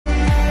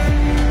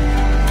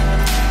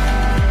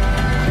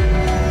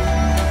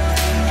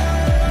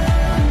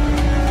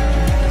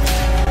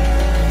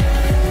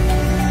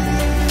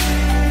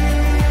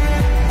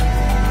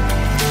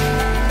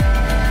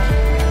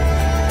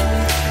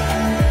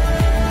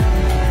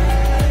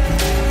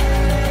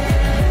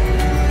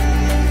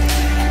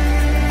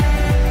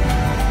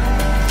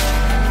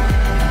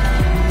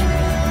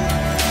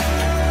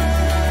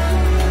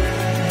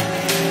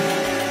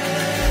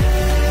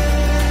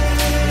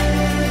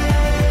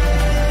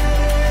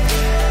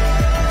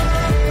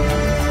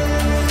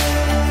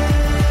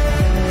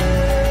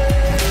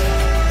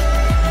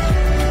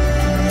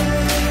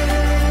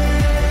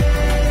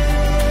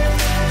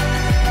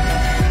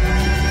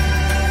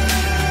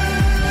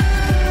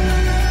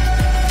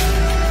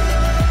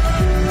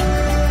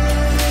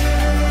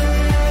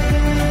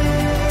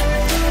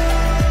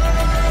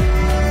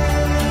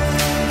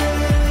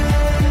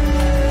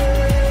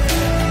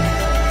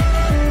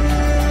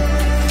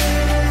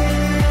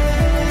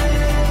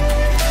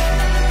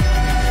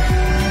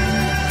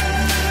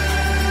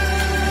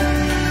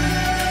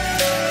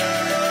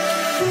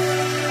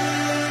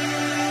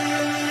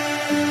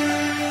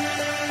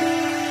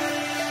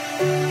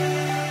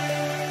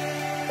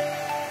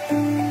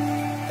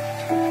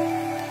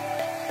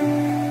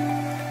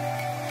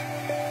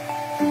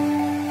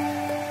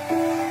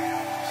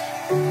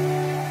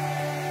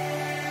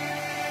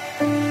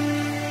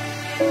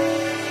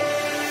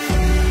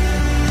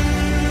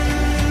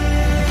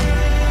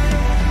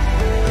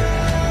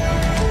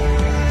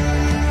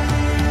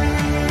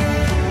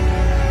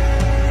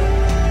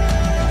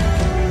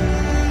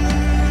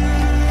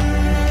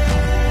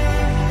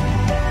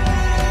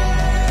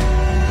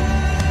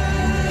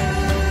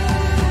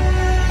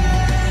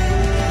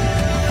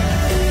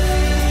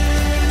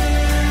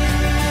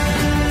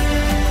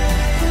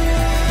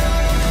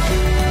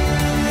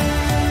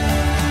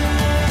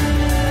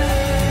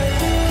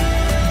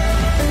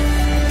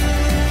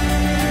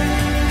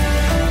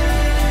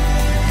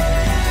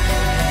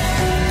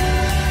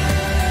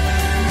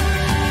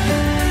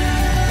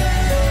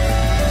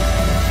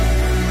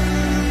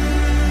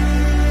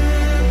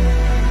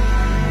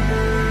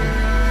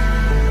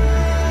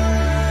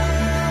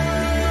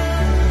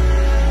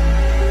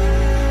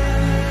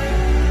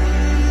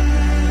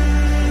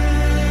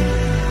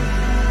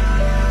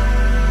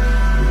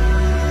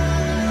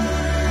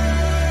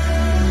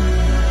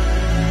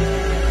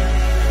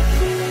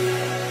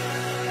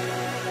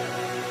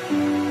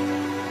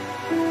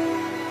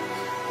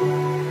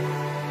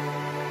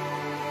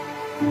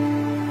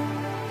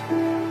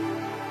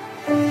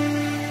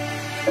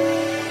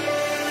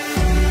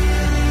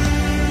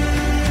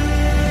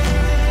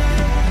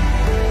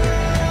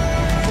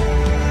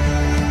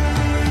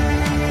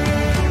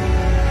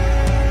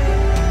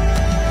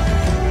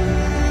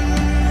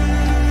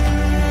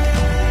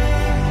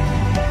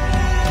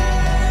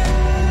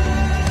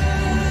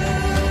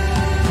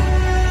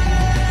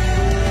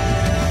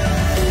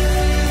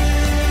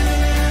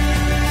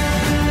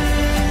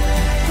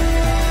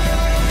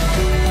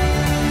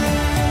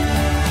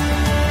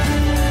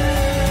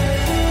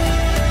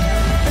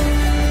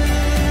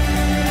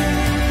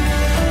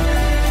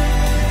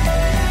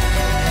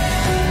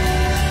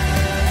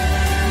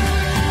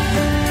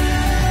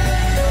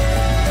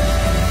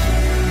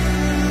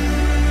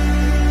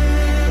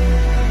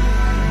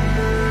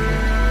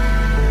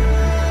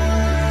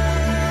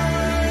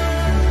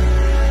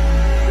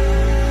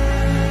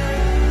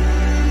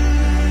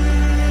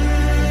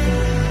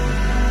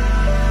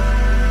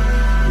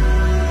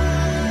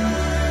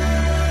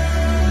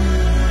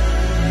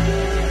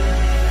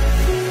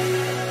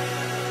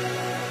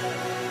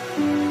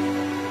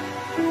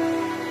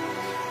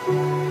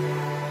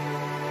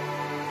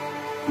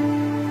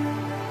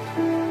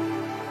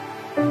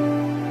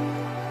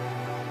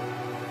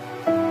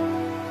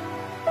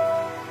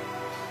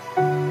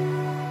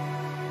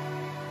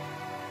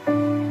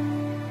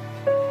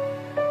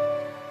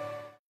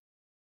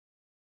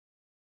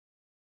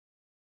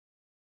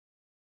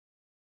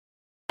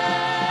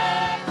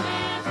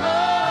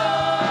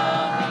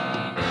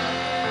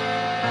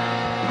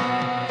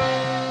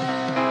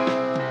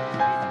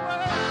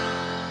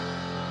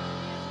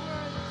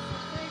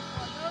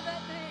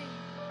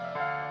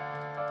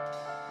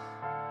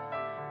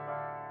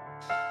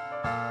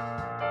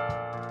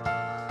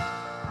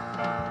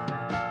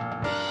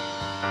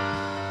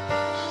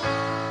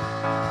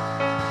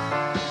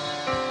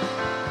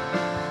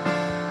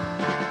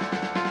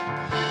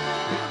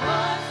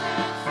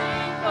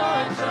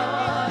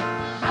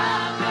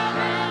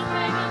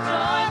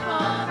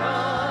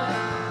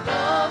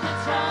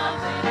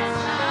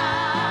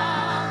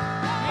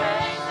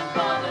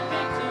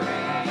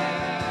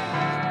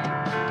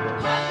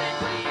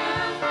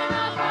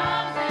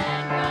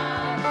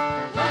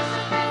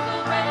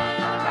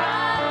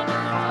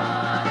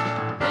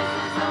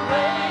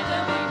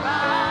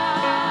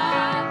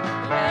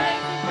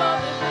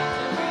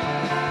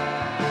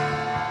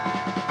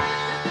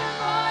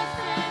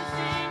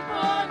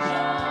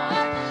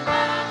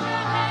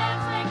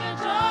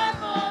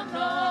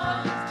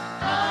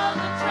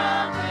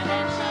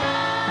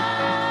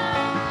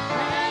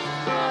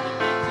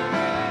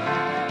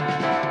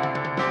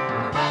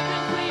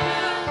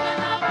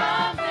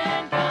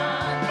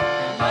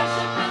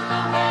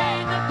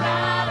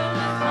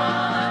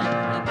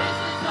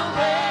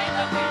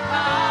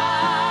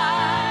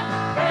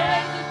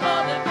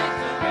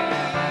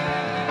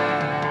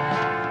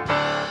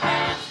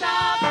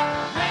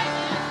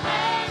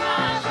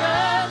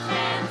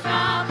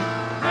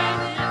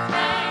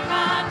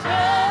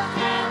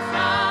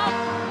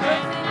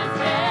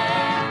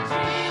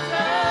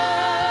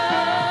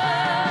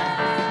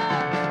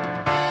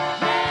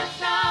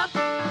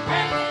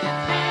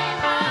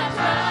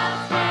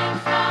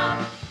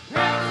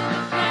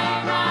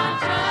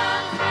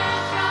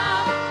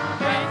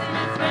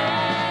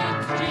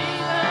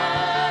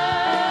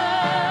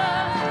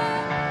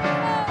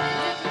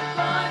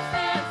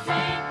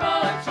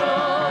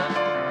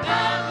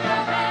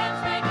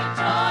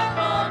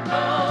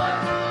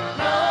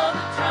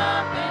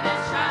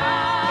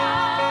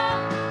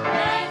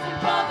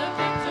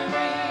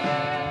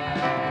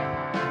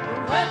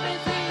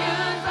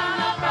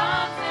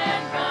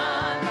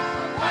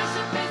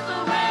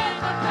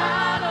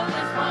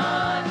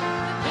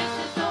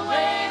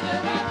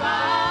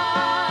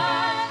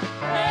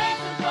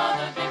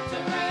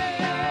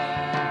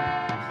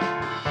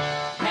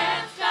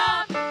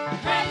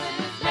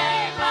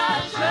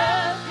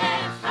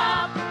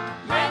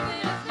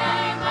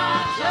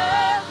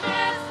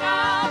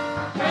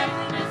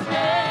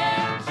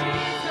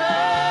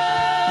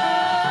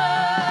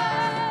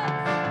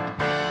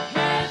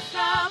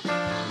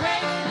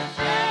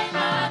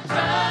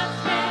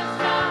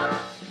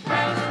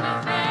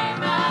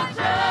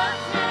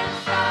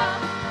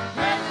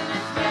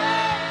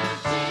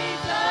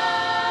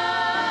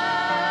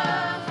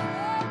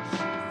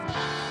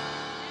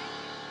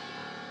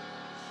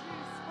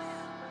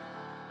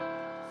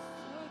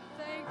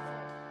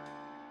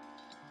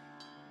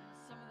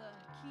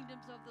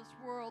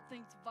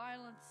thinks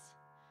violence,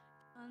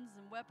 guns,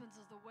 and weapons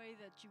is the way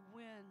that you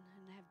win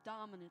and have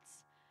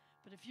dominance.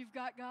 But if you've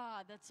got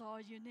God, that's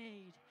all you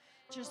need.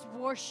 Just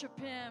worship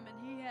Him, and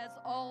He has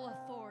all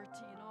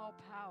authority and all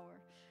power.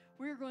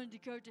 We're going to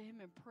go to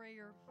Him in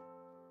prayer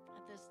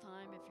at this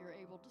time. If you're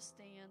able to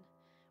stand,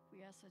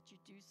 we ask that you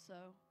do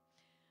so.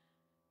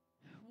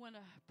 I want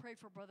to pray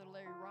for Brother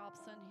Larry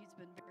Robson. He's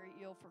been very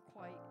ill for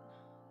quite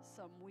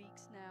some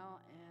weeks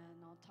now, and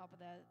on top of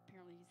that,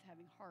 apparently he's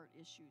having heart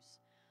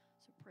issues.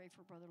 So pray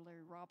for Brother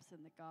Larry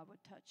Robson that God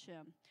would touch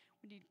him.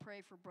 We need to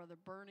pray for Brother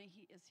Bernie.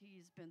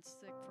 He's been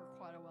sick for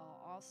quite a while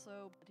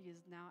also, but he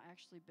has now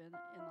actually been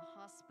in the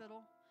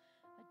hospital.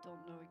 I don't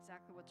know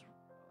exactly what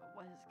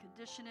his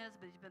condition is,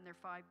 but he's been there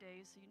 5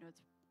 days, so you know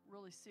it's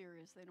really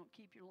serious. They don't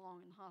keep you long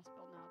in the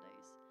hospital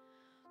nowadays.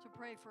 So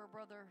pray for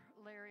Brother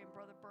Larry and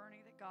Brother Bernie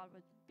that God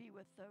would be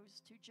with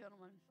those two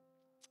gentlemen.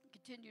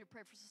 Continue to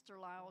pray for Sister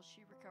Lyle.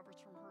 She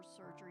recovers from her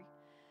surgery.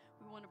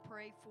 We want to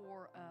pray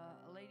for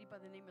a lady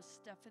by the name of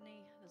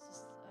Stephanie. This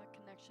is a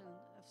connection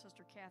of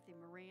Sister Kathy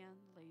Moran.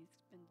 The lady's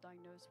been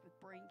diagnosed with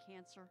brain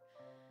cancer.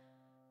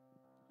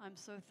 I'm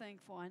so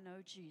thankful I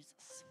know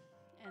Jesus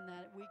and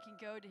that we can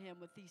go to Him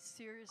with these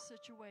serious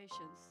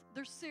situations.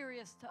 They're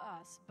serious to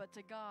us, but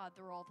to God,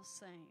 they're all the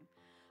same.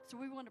 So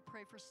we want to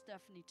pray for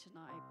Stephanie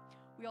tonight.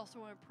 We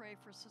also want to pray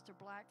for Sister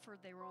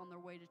Blackford. They were on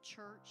their way to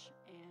church,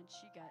 and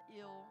she got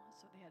ill,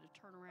 so they had to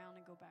turn around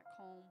and go back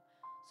home.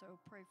 So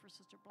pray for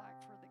Sister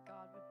Blackford that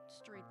God would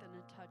strengthen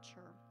and touch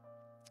her.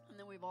 And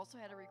then we've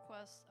also had a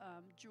request,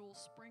 Jewel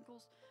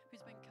Sprinkles,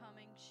 who's been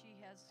coming. She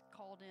has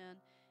called in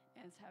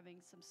and is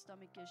having some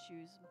stomach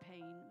issues and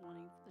pain,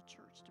 wanting the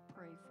church to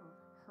pray for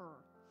her.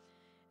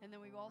 And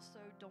then we also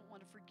don't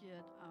want to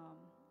forget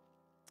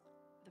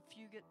the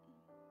Fugit,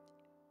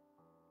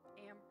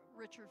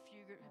 Richard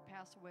Fugit, who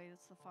passed away.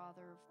 That's the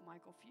father of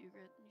Michael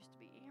Fugit. It used to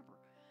be Amber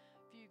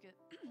Fugit.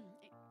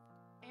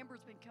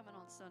 Amber's been coming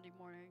on Sunday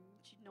morning.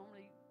 She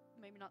normally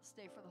maybe not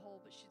stay for the whole,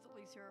 but she's at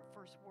least here at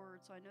first word,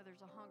 so I know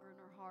there's a hunger in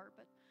her heart.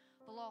 But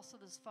the loss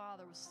of his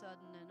father was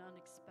sudden and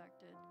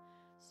unexpected,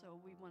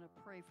 so we want to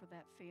pray for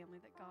that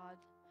family, that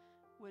God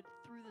would,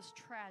 through this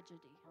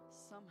tragedy,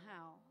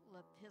 somehow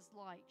let His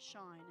light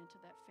shine into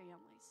that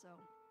family. So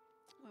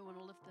we want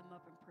to lift them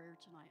up in prayer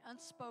tonight.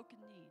 Unspoken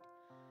need,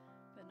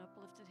 but an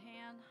uplifted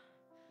hand.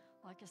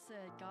 Like I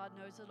said, God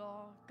knows it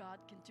all.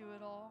 God can do it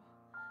all.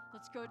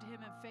 Let's go to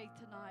Him in faith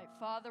tonight.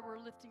 Father, we're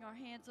lifting our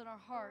hands and our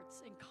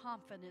hearts in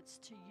confidence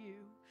to You,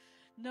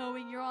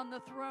 knowing You're on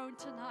the throne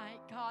tonight,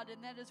 God,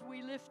 and that as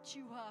we lift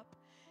You up,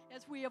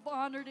 as we have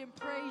honored and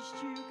praised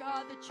You,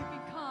 God, that You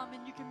can come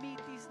and You can meet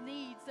these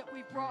needs that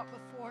we've brought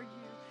before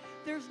You.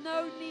 There's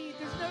no need,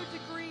 there's no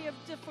degree of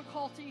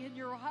difficulty in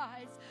Your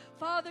eyes.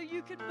 Father,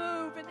 You can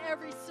move in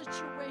every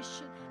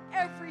situation.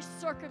 Every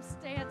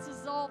circumstance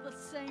is all the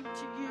same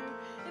to You.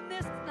 And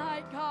this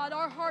night, God,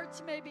 our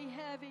hearts may be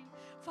heavy.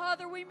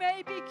 Father, we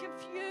may be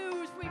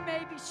confused. We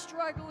may be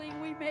struggling.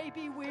 We may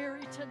be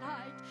weary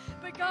tonight.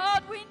 But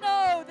God, we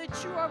know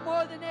that You are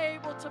more than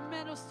able to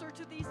minister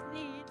to these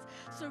needs.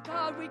 So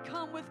God, we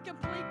come with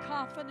complete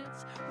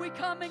confidence. We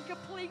come in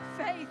complete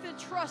faith and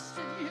trust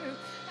in You.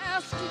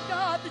 Asking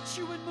God that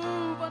You would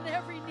move on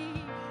every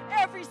need,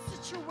 every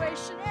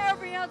situation,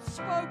 every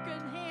unspoken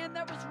hand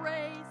that was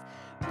raised,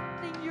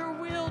 wanting Your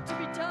will to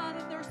be done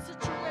in their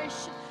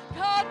situation.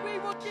 God, we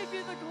will give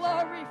You the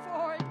glory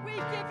for it. We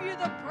give You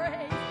the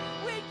praise.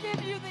 We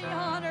give You the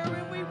honor,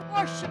 and we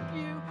worship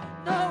You,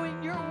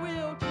 knowing Your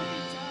will can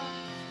be done.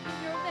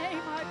 In Your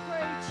name I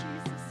pray,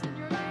 Jesus. In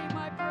Your name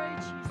I pray,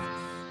 Jesus.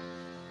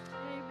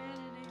 Amen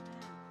and amen.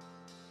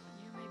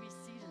 You may be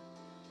seated.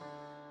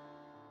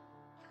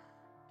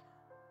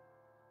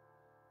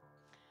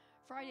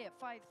 Friday at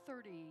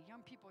 5:30,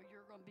 young people,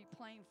 you're going to be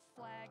playing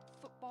flag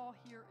football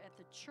here at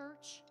the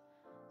church.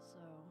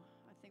 So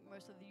I think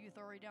most of the youth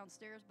are already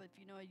downstairs, but if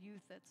you know a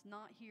youth that's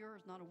not here or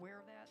is not aware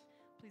of that,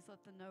 please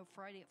let them know.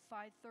 Friday at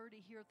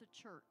 5:30 here at the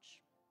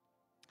church.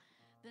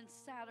 Then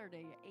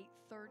Saturday at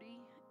 8:30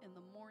 in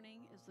the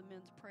morning is the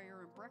men's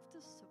prayer and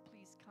breakfast, so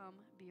please come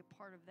be a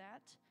part of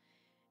that.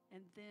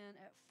 And then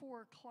at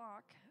 4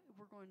 o'clock,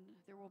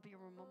 there will be a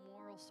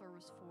memorial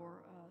service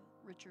for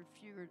Richard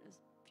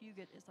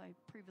Fugit, as I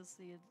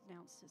previously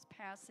announced his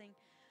passing.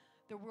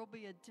 There will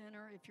be a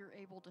dinner. If you're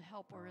able to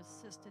help or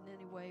assist in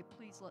any way,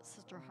 please let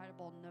Sister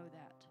Hidlebaugh know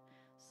that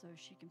so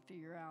she can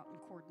figure out and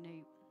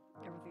coordinate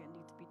everything that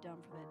needs to be done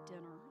for that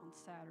dinner on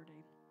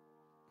Saturday.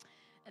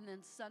 And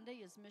then Sunday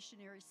is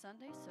Missionary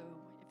Sunday, so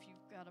if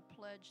you've got a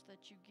pledge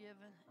that you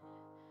give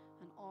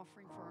an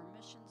offering for our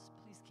missions,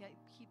 please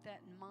keep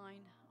that in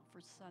mind for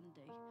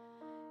Sunday.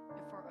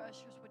 If our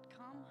ushers would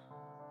come.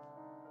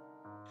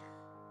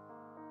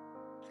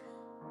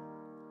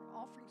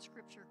 Offering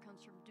scripture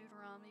comes from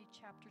Deuteronomy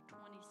chapter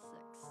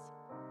 26.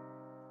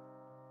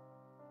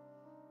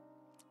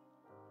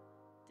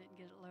 Didn't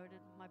get it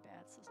loaded. My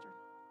bad, sister.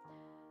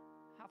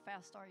 How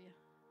fast are you?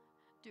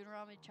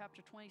 Deuteronomy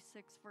chapter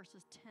 26,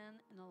 verses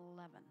 10 and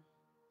 11.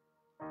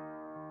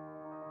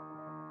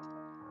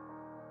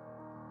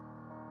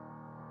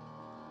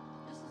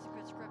 This is a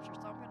good scripture,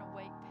 so I'm going to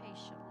wait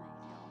patiently,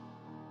 y'all.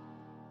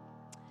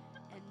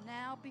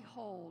 Now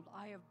behold,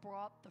 I have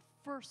brought the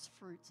first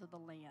fruits of the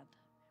land,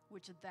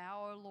 which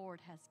thou, O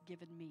Lord, hast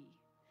given me.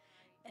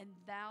 And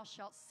thou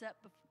shalt set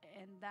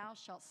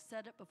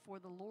it before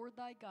the Lord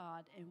thy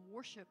God, and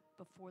worship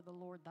before the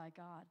Lord thy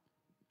God.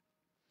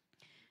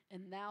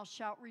 And thou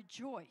shalt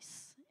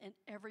rejoice in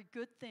every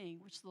good thing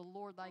which the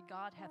Lord thy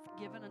God hath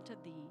given unto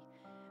thee,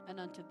 and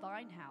unto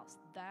thine house,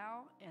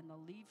 thou and the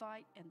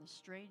Levite and the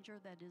stranger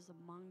that is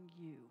among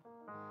you.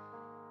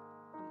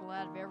 I'm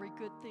glad of every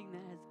good thing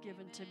that has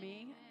given to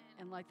me.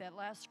 And like that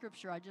last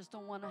scripture, I just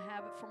don't want to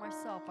have it for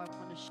myself. I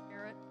want to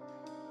share it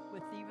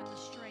with even the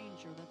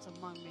stranger that's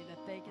among me,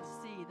 that they can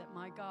see that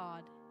my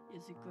God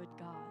is a good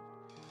God.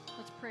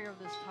 Let's pray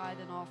over this tithe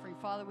and offering.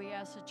 Father, we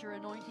ask that your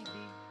anointing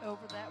be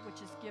over that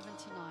which is given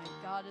tonight.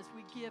 God, as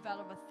we give out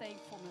of a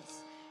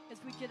thankfulness,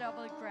 as we get out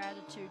of a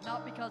gratitude,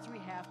 not because we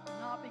have to,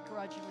 not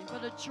begrudgingly,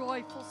 but a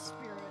joyful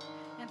spirit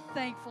and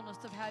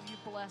thankfulness of have you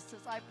blessed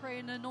us. I pray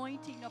an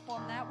anointing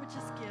upon that which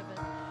is given,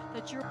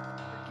 that your word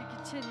can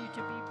continue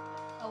to be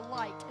a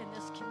light in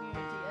this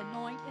community.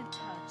 Anoint and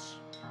touch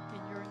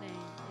in your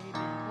name.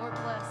 Amen. Lord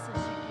bless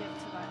as you give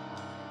tonight.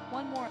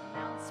 One more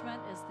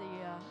announcement as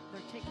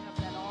they're taking up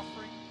that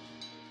offering.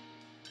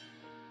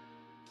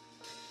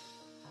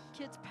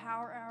 Kids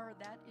Power Hour,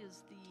 that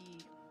is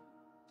the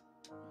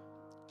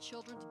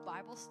children's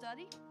Bible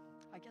study.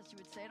 I guess you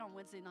would say it on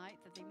Wednesday night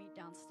that they meet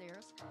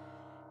downstairs.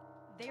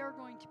 They are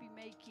going to be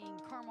making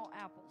caramel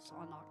apples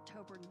on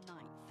October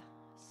 9th.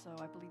 So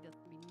I believe that's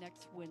going to be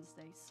next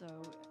Wednesday. So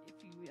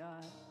if you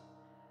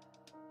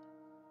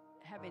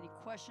have any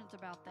questions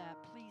about that,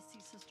 please see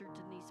Sister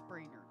Denise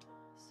Brainerd.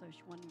 So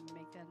she wanted to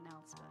make that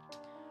announcement.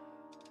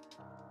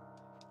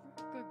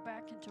 Go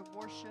back into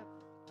worship.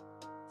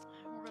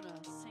 We're going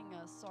to sing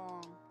a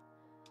song,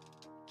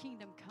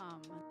 Kingdom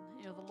Come. And,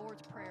 the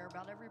Lord's Prayer.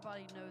 About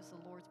everybody knows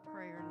the Lord's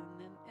Prayer. And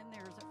then in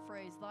there is a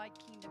phrase, thy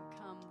kingdom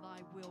come,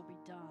 thy will be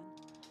done.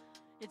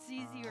 It's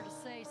easier to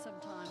say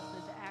sometimes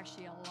than to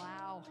actually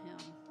allow him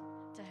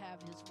to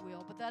have his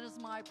will. But that is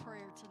my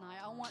prayer tonight.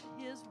 I want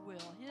his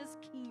will, his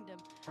kingdom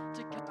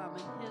to come,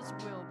 and his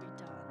will be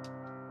done.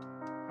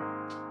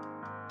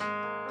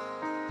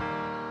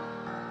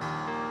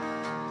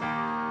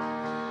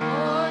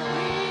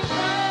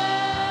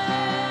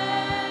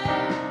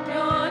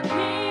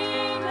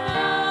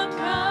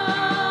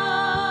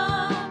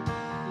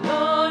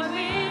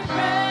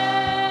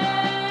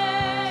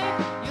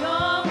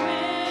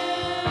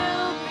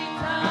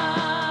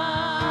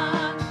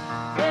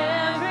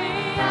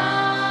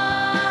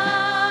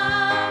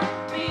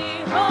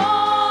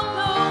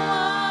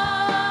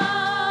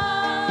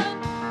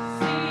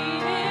 See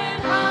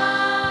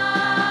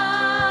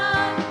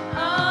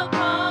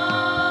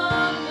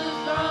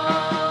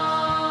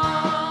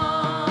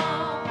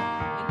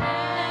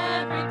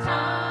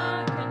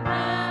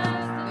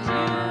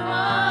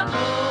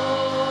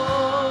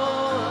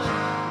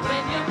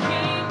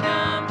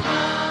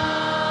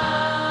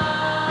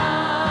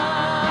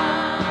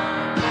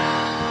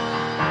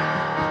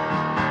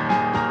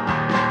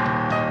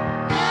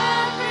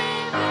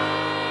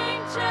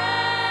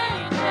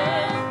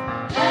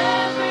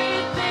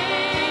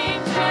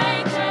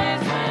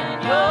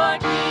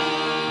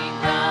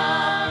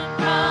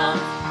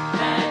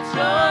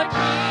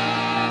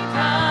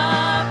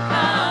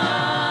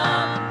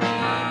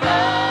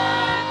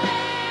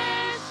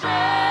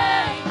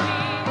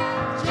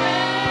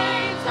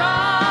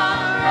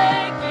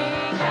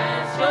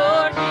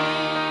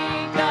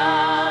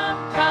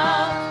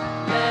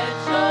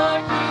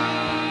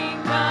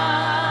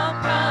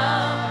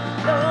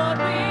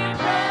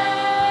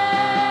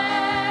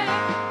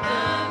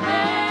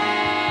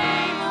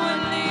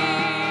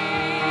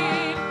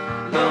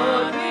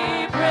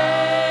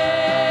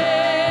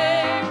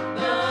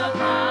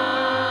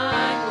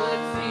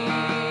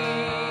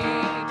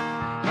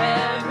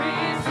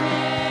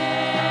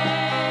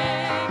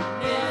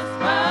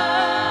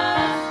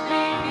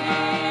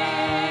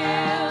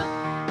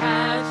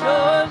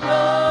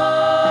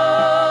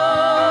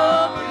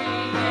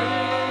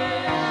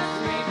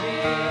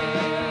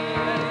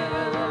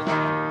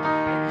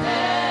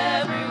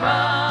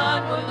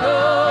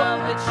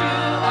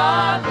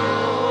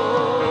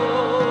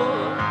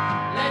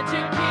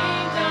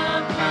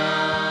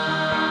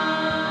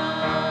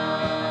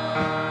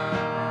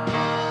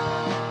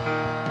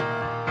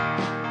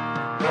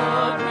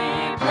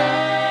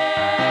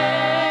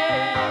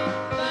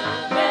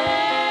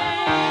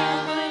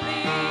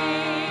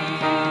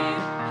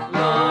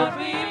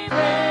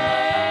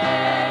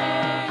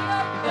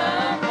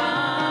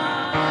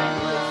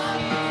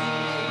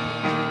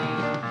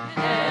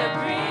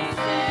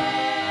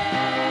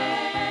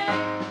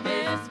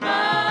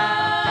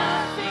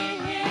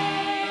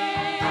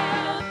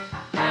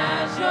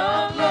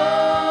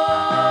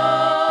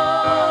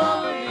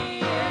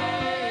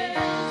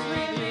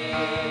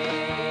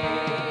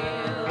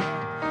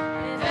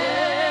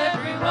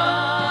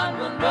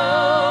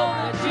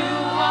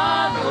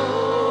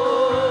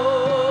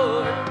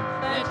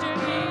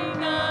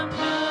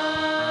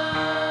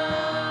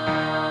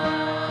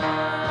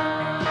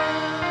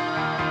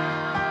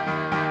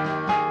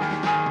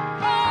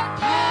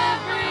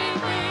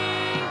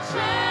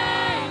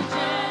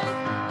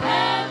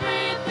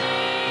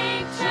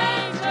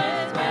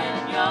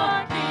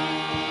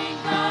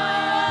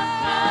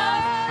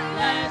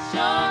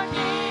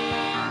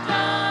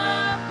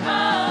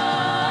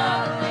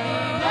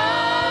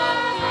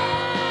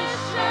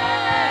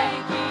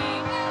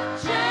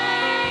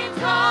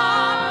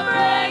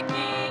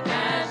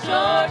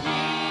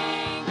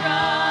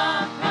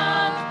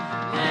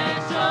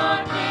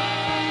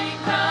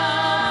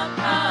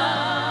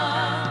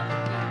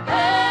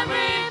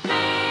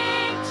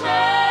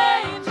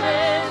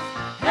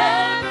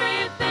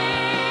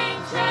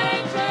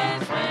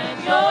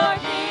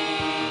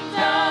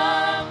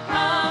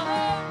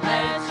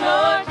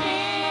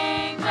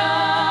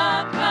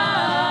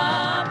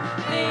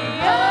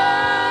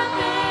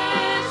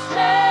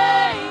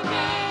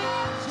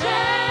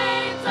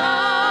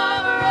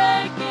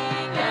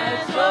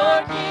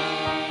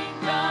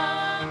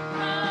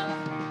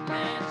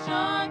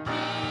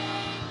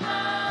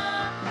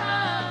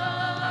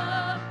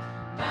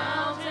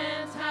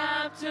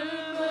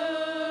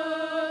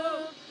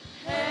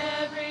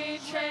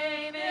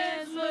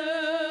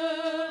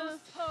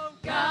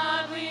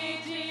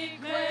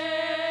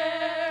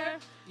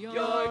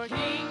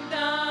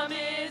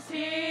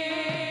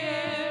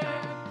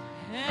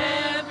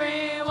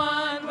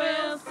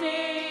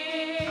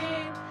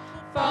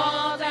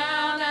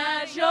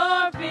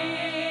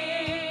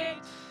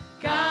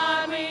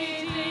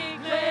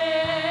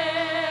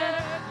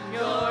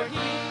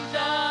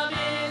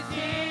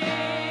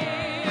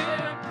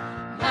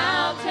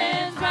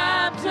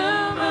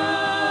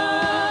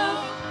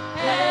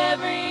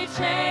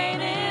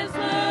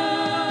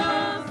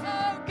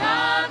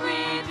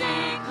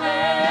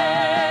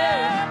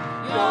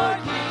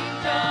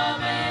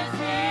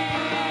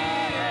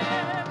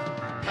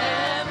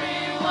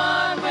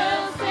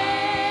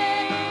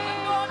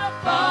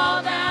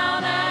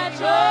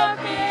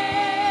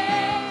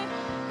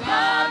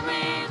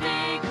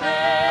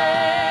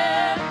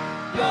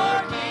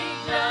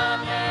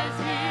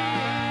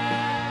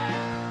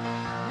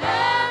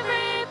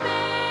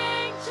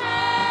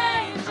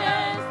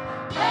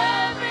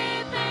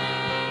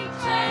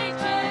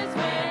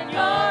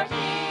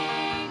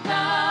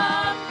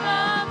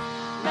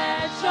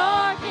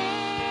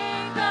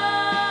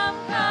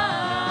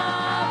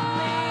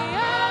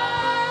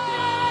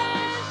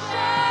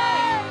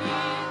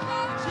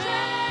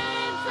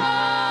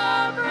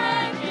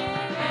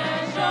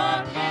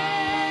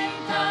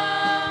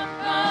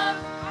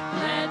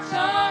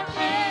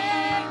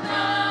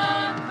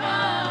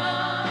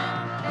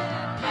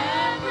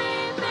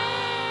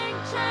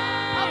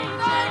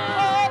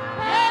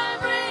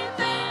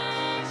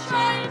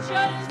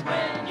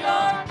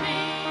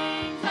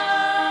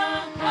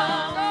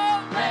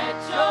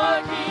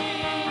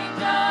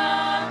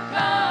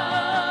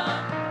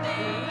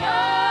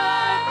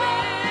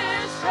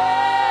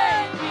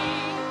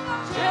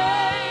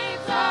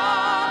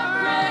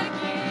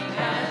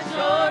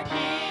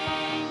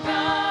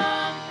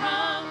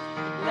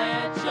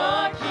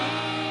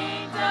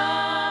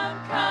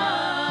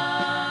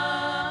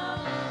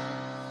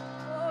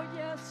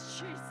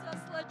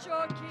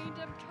your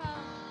kingdom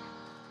come.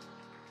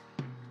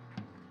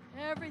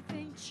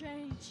 Everything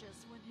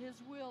changes when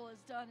His will is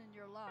done in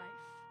your life.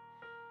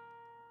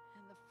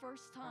 And the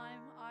first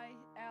time I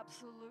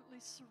absolutely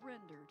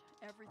surrendered,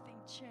 everything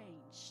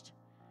changed.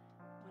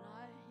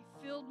 When He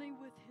filled me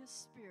with His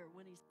Spirit,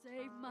 when He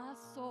saved my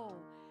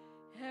soul,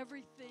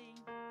 everything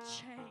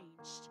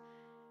changed.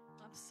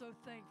 I'm so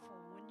thankful.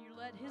 When you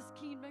let His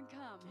kingdom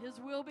come, His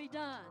will be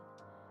done,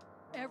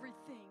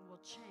 everything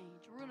will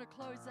change. We're going to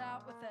close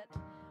out with that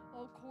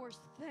old chorus.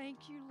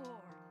 Thank you,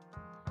 Lord,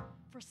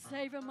 for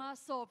saving my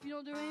soul. If you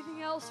don't do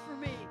anything else for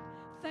me,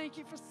 thank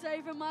you for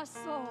saving my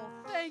soul.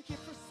 Thank you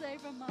for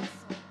saving my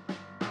soul.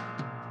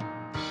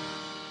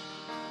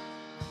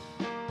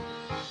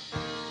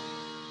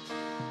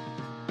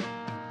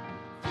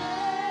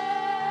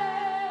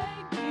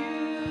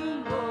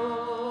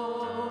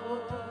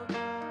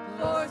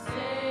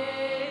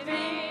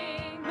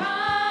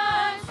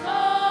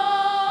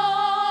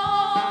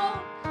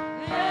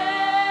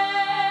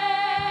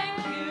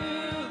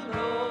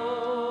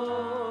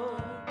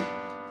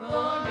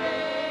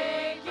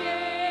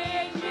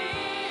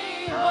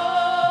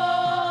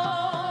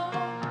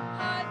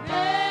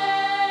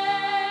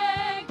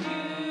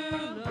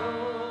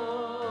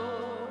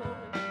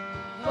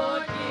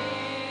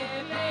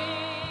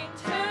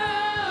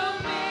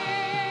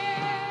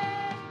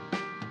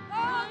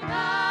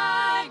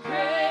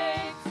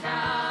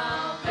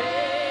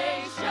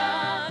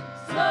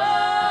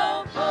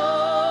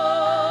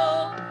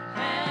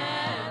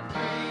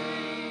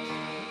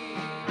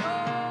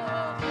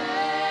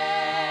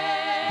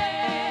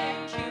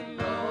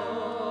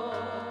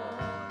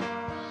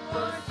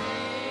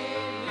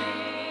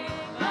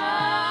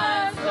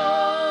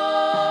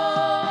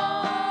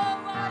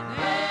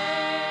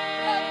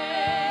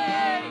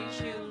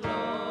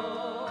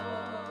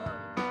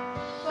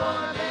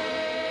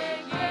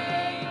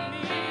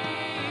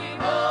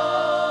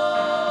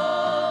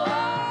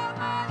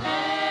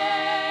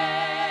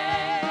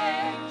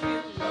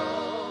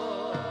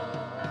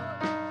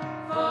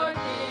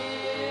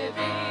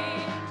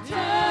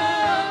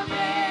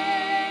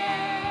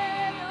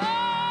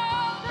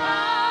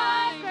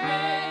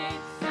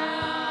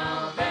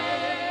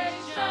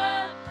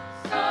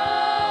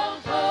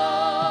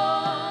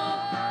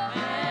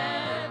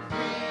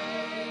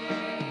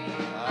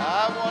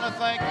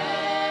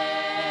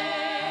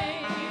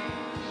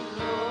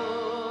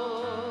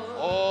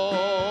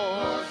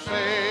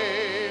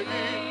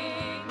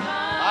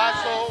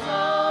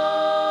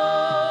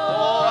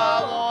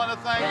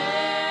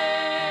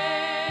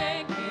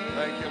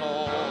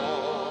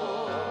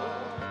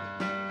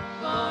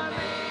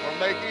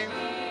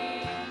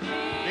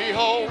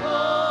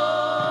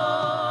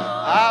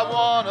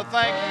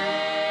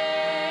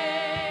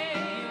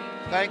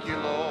 Thank you,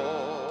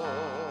 Lord,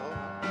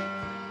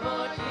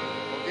 for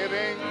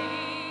giving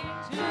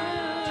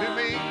to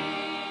me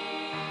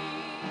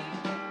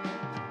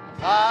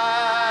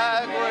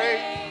thy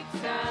great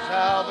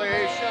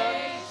salvation,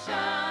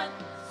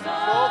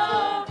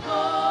 so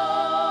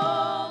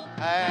full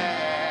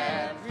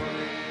and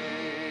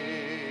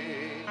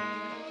free.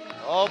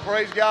 Oh,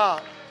 praise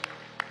God.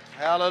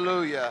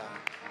 Hallelujah.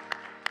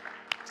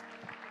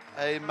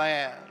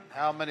 Amen.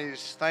 How many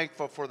is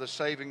thankful for the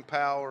saving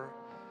power,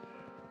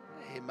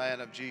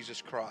 amen, of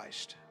Jesus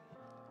Christ?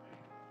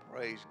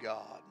 Praise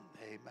God.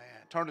 Amen.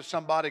 Turn to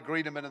somebody,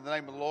 greet them in the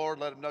name of the Lord.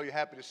 Let them know you're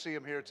happy to see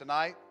them here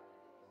tonight.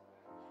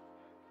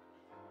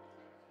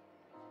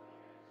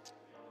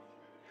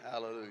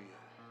 Hallelujah.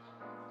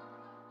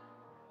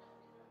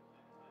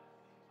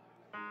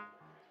 God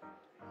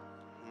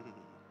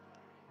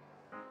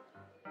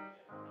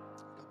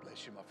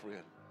bless you, my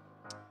friend.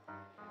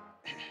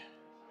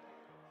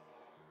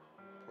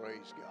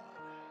 Praise God.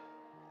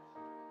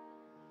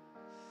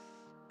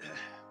 Amen.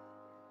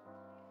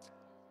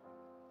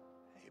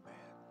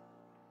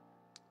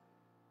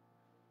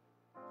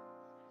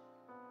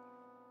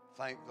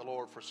 Thank the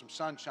Lord for some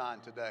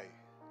sunshine today. Amen.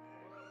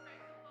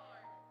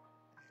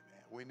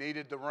 We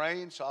needed the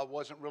rain, so I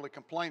wasn't really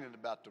complaining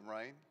about the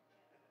rain.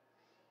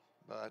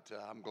 But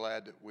I'm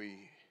glad that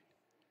we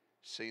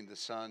seen the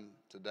sun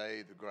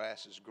today. The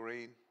grass is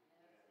green.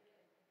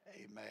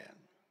 Amen.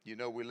 You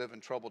know, we live in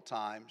troubled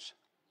times.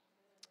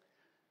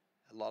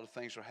 A lot of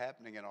things are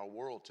happening in our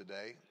world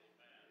today.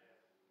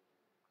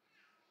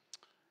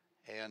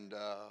 And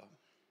a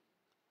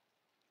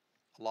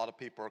lot of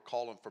people are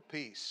calling for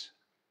peace.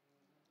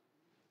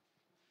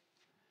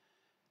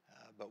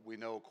 But we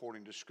know,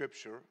 according to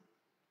Scripture,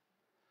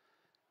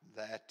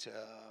 that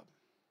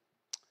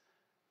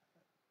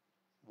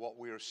what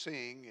we are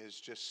seeing is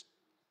just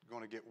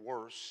going to get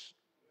worse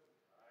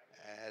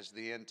as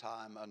the end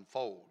time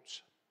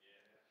unfolds.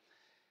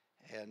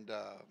 And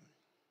I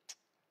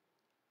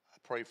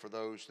pray for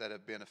those that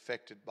have been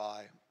affected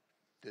by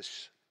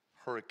this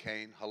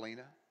Hurricane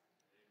Helena,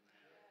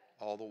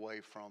 all the way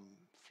from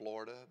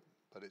Florida.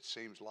 But it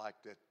seems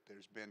like that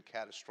there's been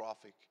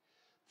catastrophic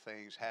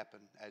things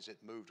happen as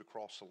it moved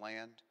across the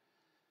land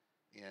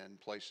in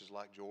places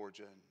like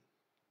Georgia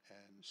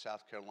and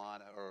South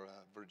Carolina, or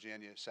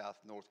Virginia,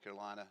 North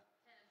Carolina,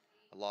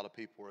 A lot of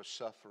people are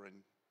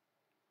suffering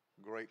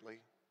greatly,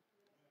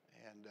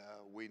 and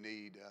we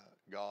need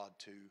God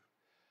to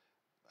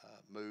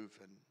move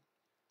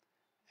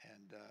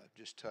and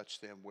just touch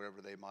them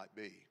wherever they might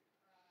be.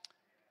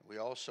 We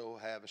also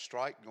have a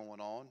strike going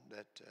on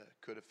that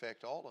could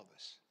affect all of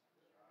us.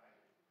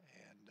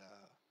 And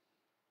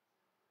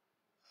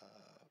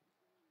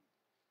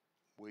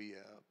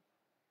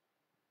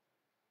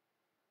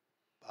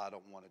I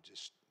don't want to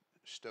just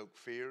stoke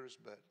fears,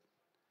 but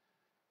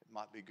it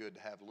might be good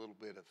to have a little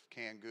bit of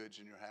canned goods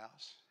in your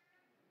house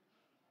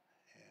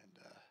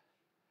and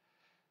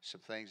some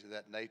things of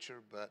that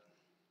nature. But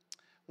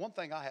one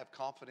thing I have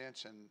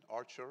confidence in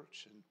our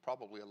church, and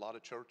probably a lot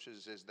of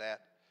churches, is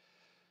that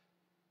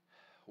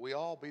we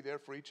all be there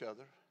for each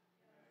other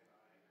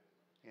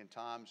in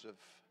times of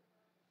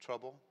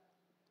trouble,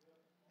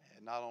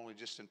 and not only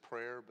just in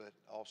prayer, but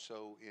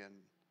also in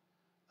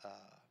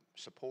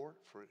support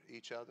for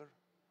each other.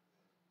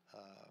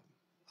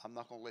 I'm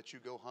not going to let you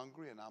go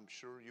hungry, and I'm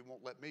sure you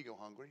won't let me go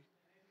hungry.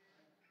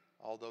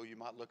 Although you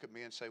might look at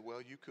me and say,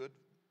 well, you could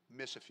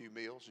miss a few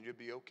meals and you'd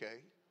be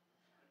okay.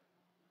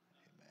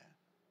 Amen.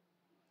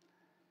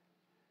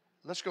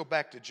 Let's go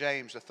back to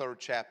James, the 3rd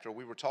chapter.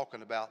 We were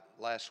talking about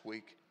last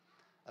week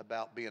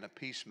about being a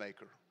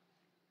peacemaker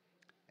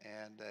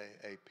and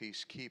a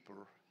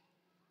peacekeeper.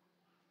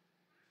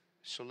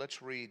 So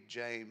let's read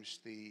James,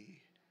 the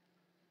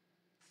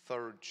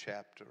 3rd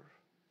chapter,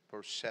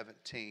 verse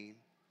 17.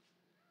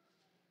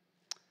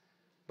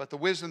 But the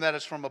wisdom that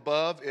is from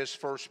above is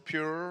first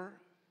pure,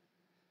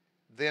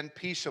 then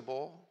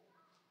peaceable,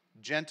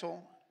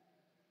 gentle,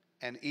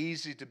 and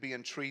easy to be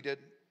entreated,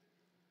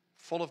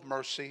 full of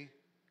mercy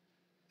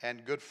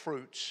and good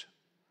fruits,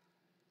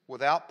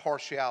 without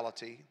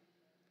partiality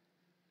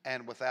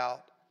and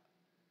without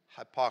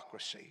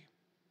hypocrisy.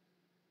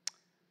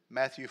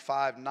 Matthew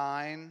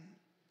 5:9,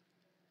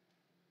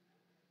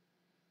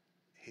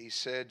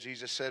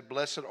 Jesus said,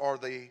 blessed are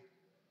the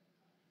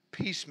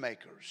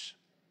peacemakers,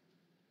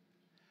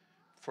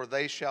 for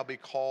they shall be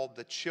called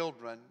the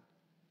children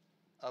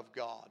of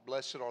God.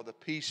 Blessed are the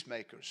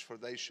peacemakers, for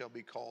they shall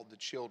be called the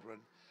children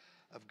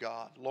of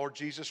God. Lord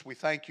Jesus, we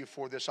thank you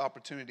for this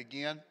opportunity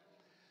again,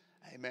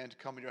 amen, to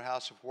come in your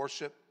house of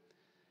worship,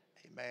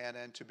 amen,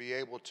 and to be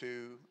able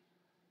to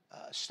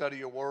study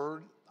your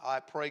word. I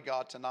pray,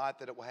 God, tonight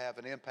that it will have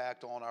an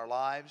impact on our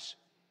lives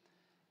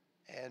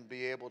and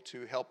be able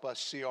to help us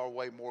see our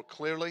way more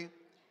clearly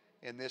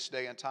in this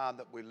day and time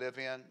that we live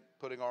in,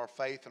 putting our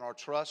faith and our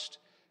trust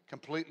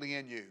completely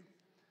in you.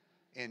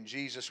 In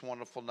Jesus'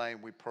 wonderful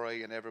name we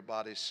pray, and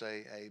everybody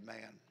say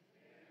amen.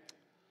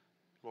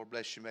 Lord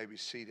bless you. You may be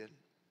seated.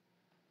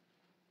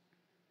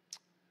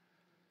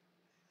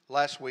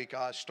 Last week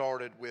I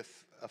started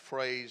with a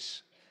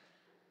phrase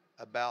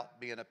about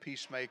being a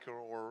peacemaker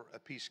or a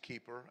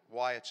peacekeeper,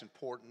 why it's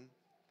important,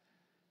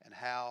 and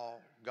how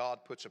God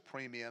puts a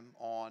premium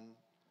on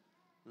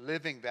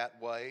living that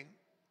way,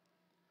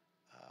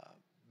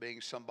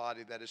 being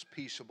somebody that is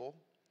peaceable.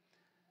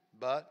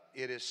 But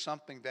it is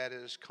something that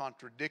is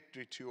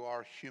contradictory to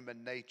our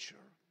human nature.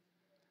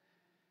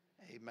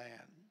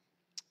 Amen.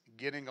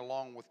 Getting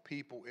along with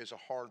people is a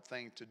hard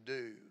thing to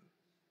do,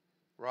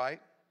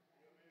 right?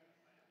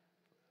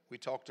 We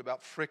talked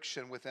about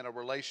friction within a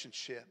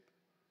relationship.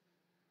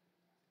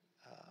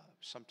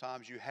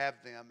 Sometimes you have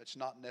them. It's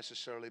not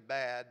necessarily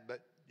bad,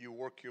 but you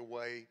work your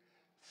way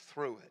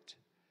through it.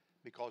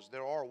 Because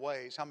there are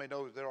ways. How many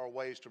know there are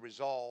ways to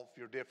resolve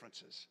your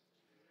differences?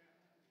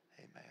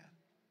 Amen.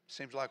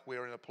 Seems like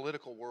we're in a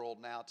political world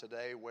now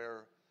today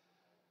where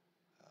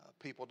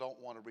people don't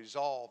want to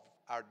resolve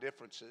our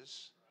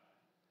differences.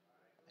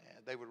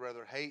 And they would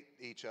rather hate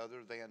each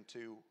other than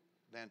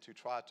to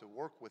try to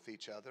work with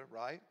each other,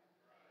 right?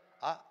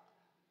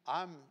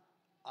 I'm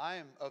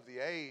of the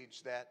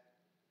age that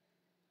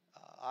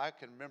I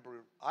can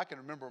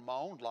remember my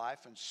own life,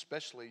 and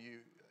especially you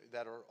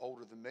that are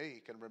older than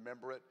me can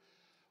remember it,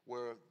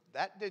 where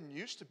that didn't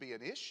used to be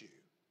an issue.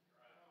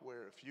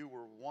 Where if you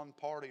were one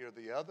party or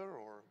the other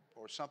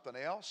or something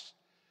else,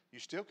 you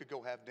still could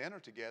go have dinner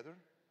together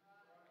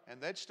and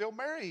they'd still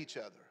marry each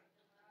other.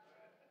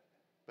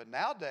 But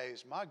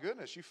nowadays, my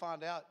goodness, you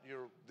find out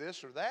you're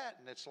this or that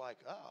and it's like,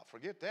 oh,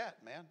 forget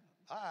that, man.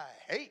 I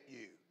hate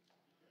you.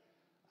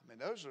 I mean,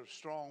 those are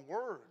strong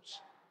words.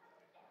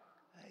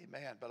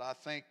 Amen. But I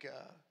think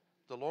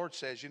the Lord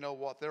says, you know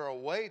what, there are a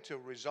way to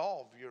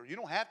resolve you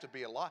don't have to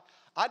be alike.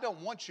 I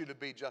don't want you to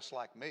be just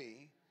like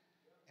me.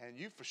 And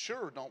you for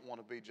sure don't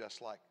want to be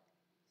just like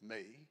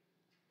me,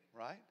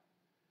 right?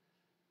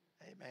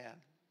 Amen.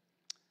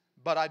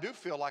 But I do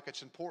feel like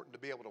it's important to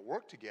be able to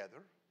work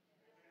together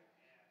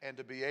and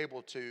to be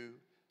able to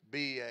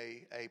be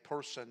a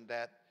person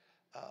that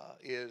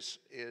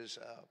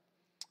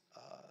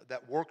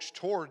that works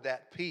toward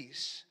that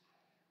peace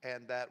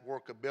and that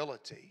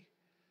workability.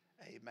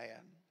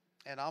 Amen.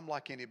 And I'm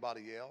like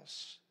anybody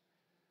else.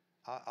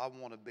 I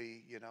want to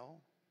be,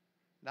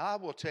 Now, I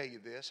will tell you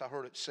this. I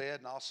heard it said,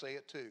 and I'll say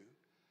it too.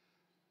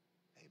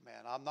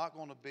 Amen. I'm not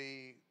going to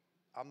be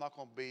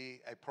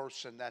a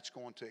person that's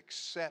going to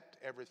accept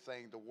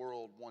everything the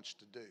world wants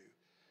to do.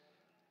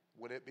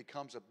 when it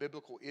becomes a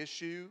biblical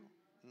issue,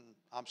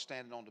 I'm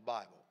standing on the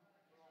Bible.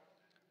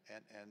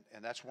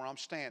 And that's where I'm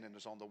standing,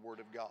 is on the Word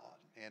of God.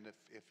 And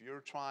if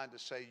you're trying to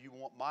say you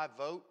want my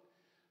vote,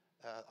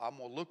 I'm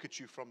going to look at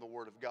you from the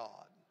Word of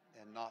God,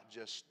 and not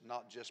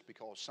just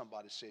because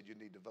somebody said you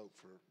need to vote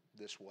for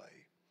this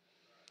way.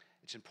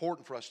 It's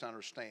important for us to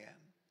understand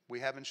we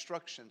have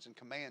instructions and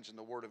commands in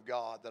the Word of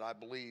God that I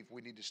believe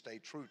we need to stay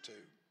true to.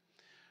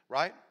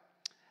 Right?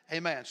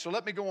 Amen. So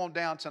let me go on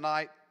down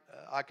tonight.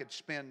 I could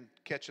spend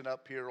catching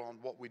up here on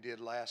what we did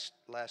last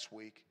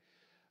week.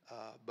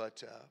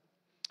 But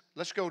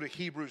let's go to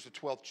Hebrews, the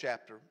 12th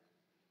chapter.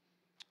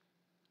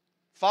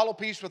 Follow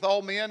peace with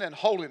all men and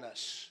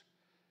holiness,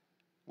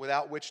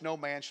 without which no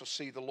man shall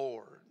see the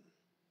Lord.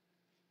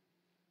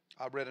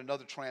 I read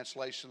another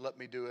translation. Let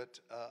me do it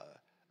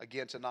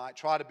again tonight.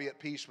 Try to be at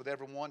peace with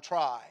everyone.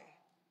 Try.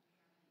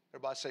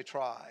 Everybody say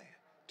try.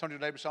 Turn to your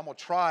neighbor and say, I'm going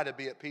to try to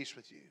be at peace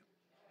with you.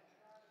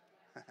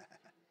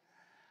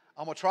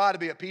 I'm going to try to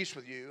be at peace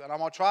with you, and I'm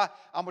going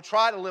to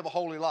try to live a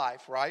holy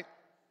life, right?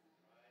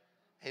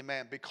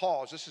 Amen.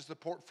 Because, this is the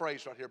important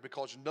phrase right here,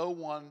 because no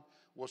one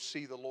will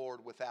see the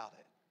Lord without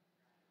it.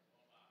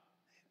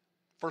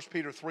 1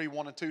 Peter 3,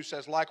 1 and 2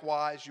 says,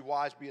 likewise, you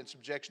wives, be in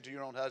subjection to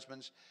your own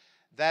husbands,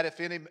 that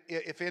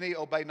if any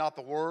obey not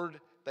the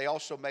word, they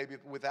also may be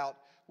without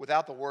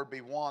the word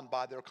be won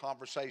by their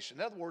conversation.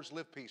 In other words,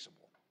 live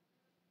peaceable.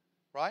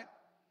 Right?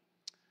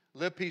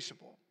 Live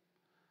peaceable.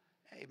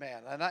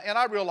 Amen. And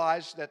I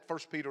realize that 1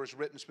 Peter is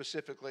written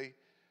specifically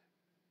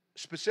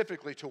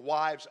to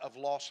wives of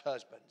lost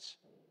husbands.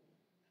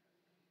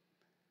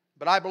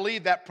 But I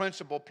believe that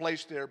principle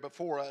placed there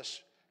before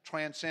us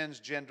transcends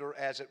gender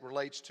as it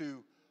relates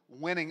to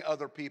winning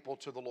other people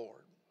to the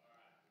Lord.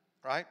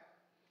 Right?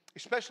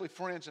 Especially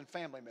friends and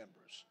family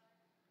members.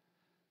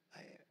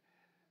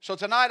 So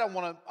tonight I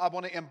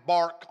want to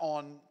embark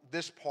on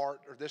this part,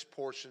 or this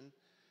portion,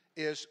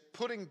 is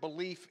putting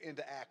belief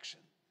into action.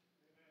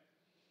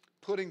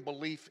 Putting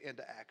belief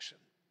into action.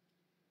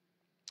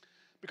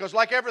 Because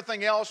like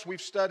everything else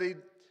we've studied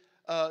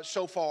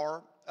so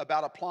far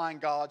about applying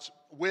God's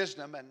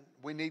wisdom, and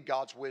we need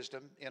God's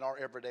wisdom in our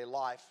everyday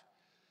life,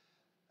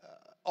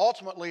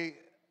 ultimately,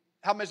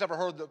 how many's ever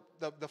heard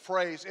the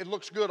phrase, it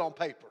looks good on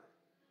paper?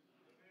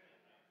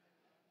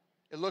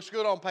 It looks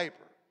good on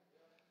paper.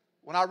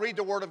 When I read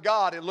the Word of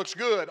God, it looks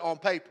good on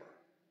paper.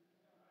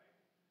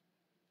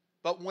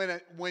 But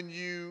when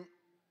you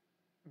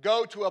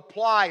go to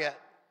apply it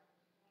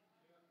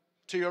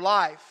to your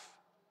life,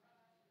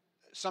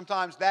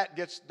 sometimes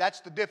that's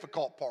the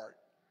difficult part.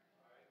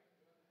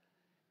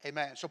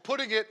 Amen. So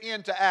putting it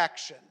into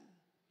action.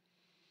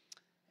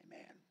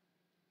 Amen.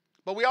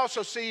 But we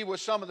also see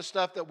with some of the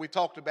stuff that we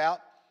talked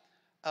about,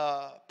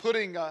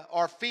 putting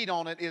our feet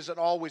on it isn't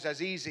always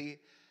as easy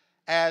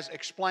as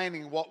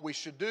explaining what we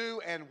should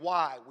do and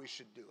why we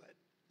should do it.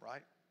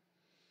 Right?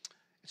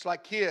 It's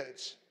like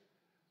kids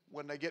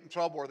when they get in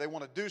trouble or they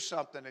want to do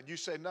something and you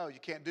say, no, you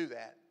can't do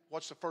that.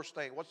 What's the first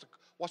thing?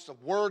 What's the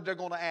word they're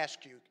going to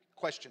ask you?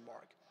 Question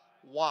mark.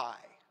 Why?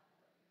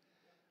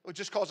 Well,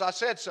 just because I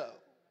said so.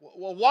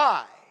 Well,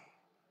 why?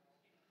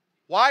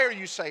 Why are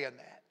you saying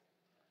that?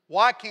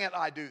 Why can't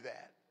I do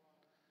that?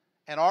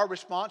 And our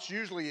response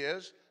usually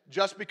is,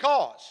 just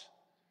because.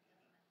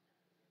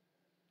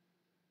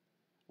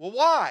 Well,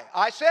 why?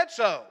 I said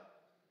so.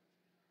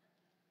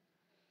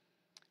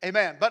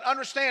 Amen. But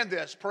understand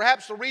this.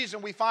 Perhaps the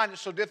reason we find it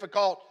so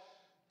difficult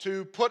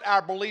to put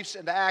our beliefs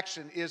into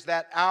action is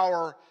that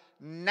our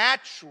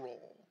natural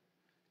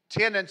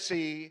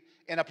tendency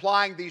in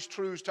applying these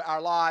truths to our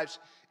lives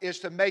is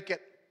to make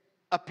it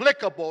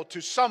applicable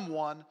to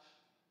someone,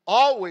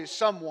 always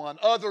someone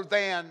other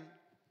than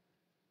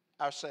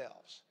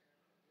ourselves.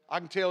 I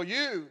can tell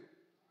you,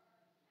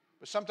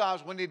 but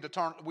sometimes we need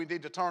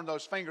to turn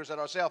those fingers at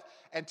ourselves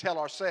and tell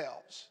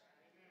ourselves.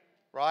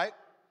 Right?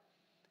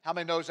 How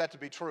many knows that to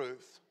be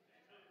truth?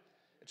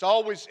 It's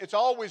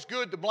always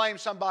good to blame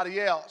somebody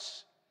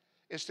else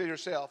instead of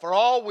yourself, or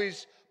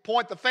always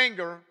point the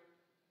finger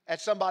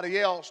at somebody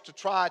else to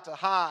try to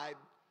hide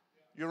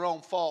your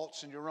own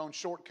faults and your own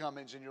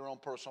shortcomings in your own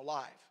personal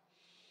life.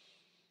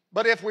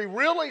 But if we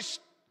really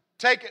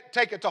take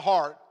it to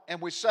heart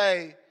and we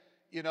say,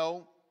 you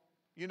know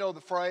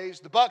the phrase,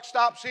 the buck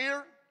stops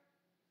here.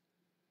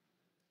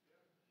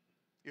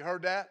 You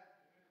heard that?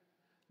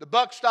 The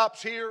buck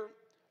stops here,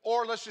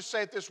 or let's just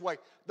say it this way,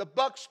 the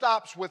buck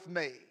stops with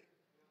me.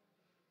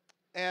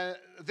 And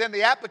then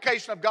the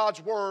application of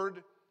God's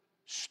Word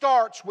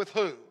starts with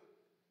who?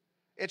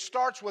 It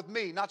starts with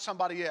me, not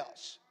somebody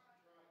else.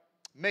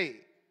 Me.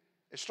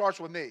 It starts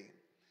with me.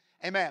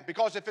 Amen.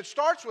 Because if it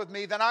starts with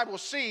me, then I will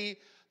see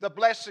the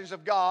blessings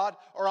of God,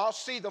 or I'll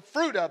see the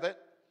fruit of it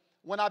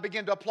when I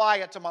begin to apply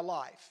it to my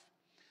life.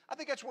 I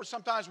think that's where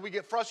sometimes we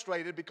get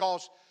frustrated,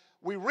 because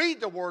we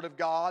read the Word of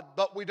God,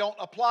 but we don't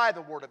apply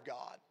the Word of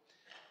God.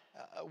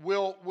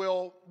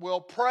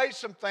 We'll pray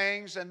some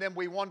things, and then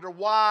we wonder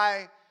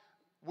why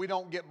we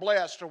don't get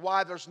blessed, or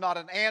why there's not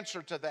an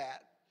answer to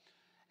that.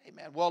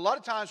 Amen. Well, a lot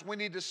of times we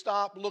need to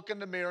stop, look in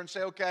the mirror, and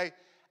say, okay,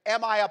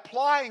 am I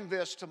applying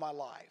this to my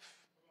life?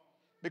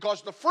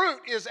 Because the fruit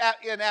is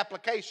in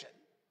application.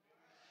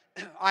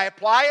 I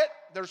apply it,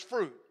 there's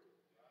fruit.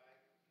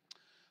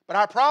 But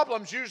our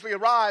problems usually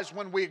arise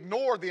when we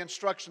ignore the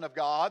instruction of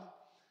God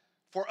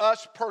for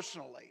us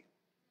personally.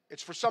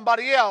 It's for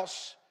somebody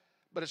else,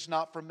 but it's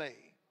not for me.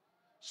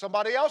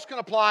 Somebody else can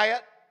apply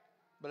it,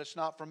 but it's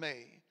not for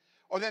me.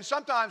 Or then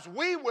sometimes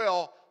we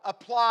will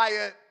apply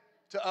it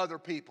to other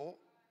people,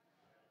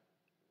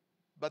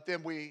 but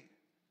then we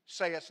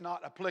say it's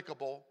not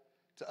applicable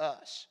to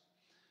us.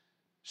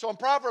 So in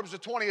Proverbs, the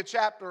 20th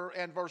chapter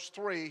and verse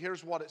 3,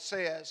 here's what it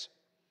says.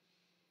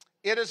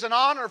 It is an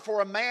honor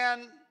for a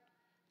man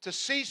to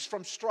cease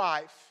from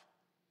strife,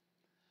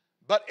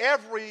 but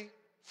every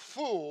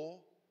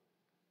fool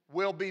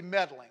will be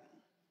meddling.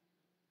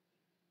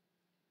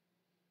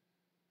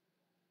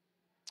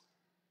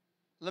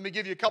 Let me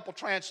give you a couple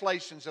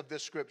translations of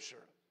this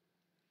scripture.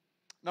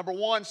 Number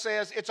one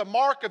says, it's a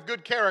mark of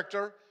good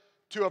character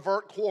to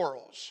avert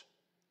quarrels,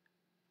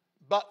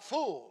 but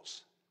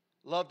fools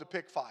love to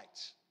pick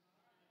fights.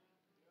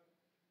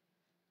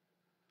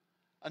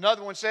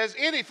 Another one says,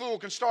 any fool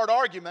can start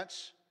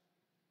arguments.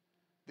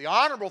 The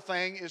honorable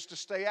thing is to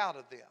stay out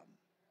of them.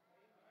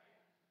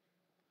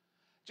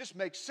 Just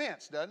makes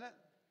sense, doesn't it?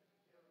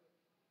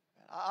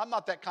 I'm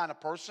not that kind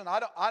of person. I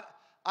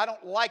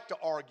don't like to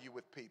argue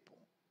with people.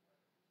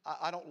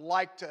 I don't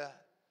like to,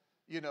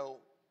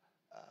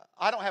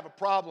 I don't have a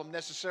problem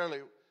necessarily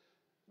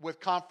with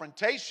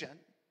confrontation,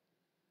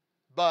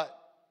 but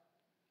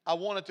I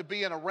want it to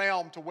be in a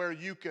realm to where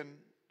you can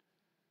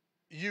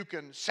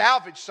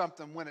salvage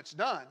something when it's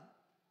done,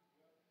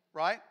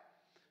 right?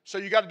 So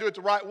you got to do it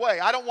the right way.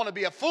 I don't want to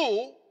be a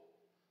fool.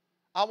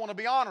 I want to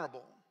be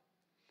honorable.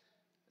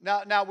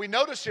 Now we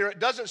notice here it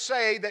doesn't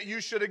say that you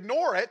should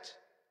ignore it.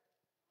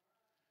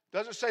 It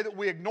doesn't say that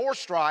we ignore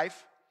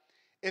strife.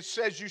 It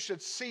says you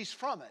should cease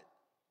from it.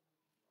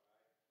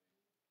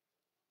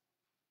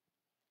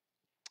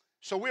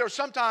 So we are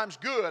sometimes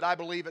good, I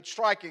believe, at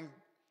striking,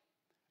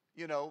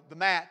 the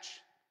match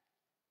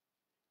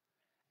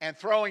and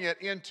throwing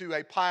it into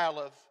a pile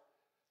of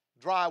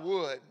dry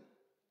wood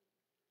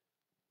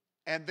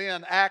and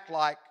then act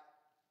like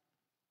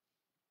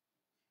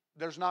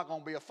there's not going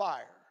to be a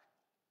fire.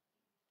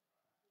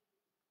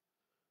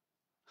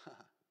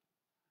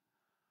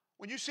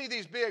 When you see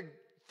these big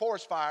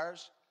forest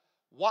fires,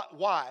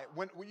 why?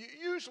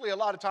 Usually a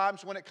lot of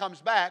times when it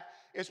comes back,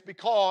 it's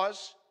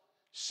because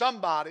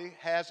somebody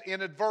has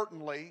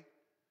inadvertently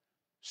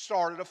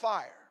started a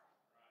fire.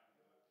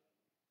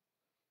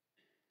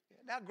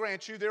 Now,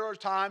 grant you, there are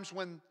times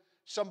when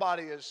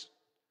somebody is,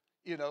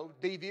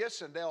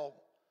 devious and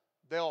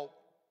they'll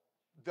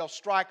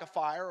strike a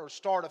fire or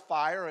start a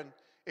fire and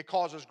it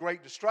causes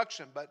great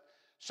destruction. But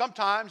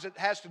sometimes it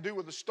has to do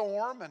with a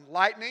storm and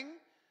lightning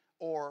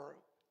or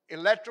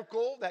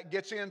electrical that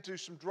gets into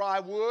some dry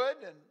wood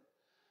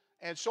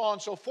and so on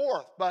and so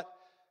forth. But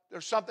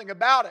there's something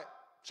about it.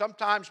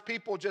 Sometimes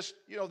people just,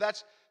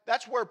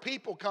 that's where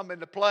people come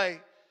into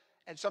play.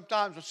 And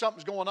sometimes when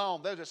something's going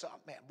on, they're just, oh,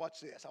 man, what's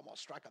this? I'm going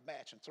to strike a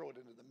match and throw it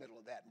into the middle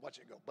of that and watch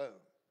it go boom.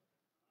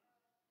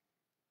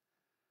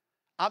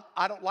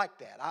 I don't like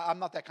that. I'm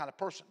not that kind of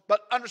person.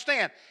 But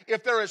understand,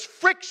 if there is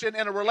friction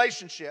in a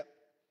relationship,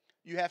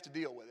 you have to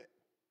deal with it.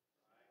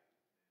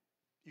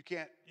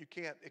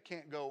 It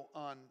can't go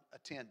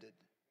unattended.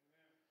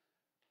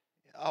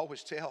 I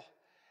always tell,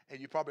 and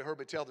you probably heard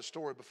me tell the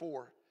story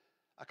before.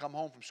 I come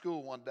home from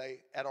school one day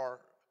at our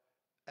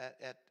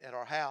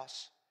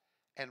house,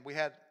 and we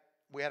had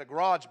a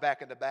garage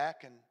back in the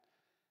back,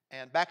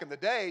 and back in the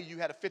day you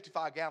had a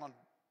 55-gallon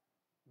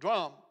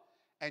drum,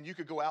 and you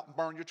could go out and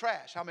burn your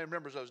trash. How many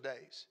remembers those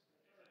days?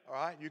 All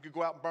right, you could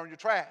go out and burn your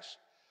trash.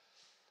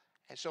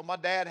 And so my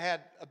dad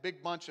had a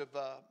big bunch of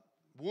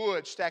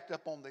wood stacked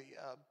up on the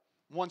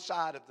one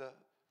side of the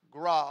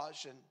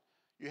garage, and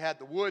you had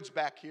the woods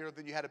back here,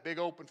 then you had a big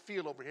open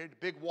field over here, the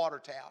big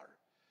water tower.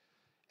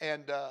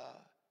 And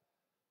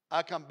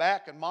I come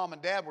back, and Mom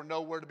and Dad were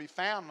nowhere to be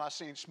found, and I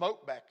seen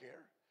smoke back there.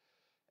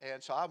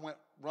 And so I went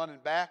running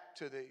back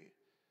to the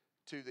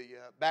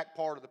back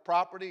part of the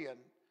property,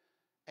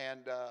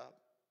 and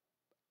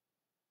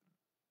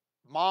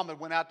Mom had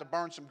went out to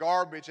burn some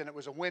garbage, and it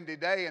was a windy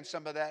day, and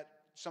some of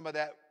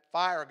that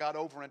fire got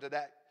over into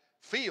that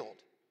field.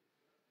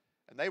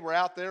 And they were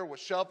out there with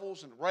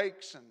shovels and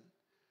rakes,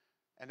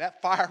 and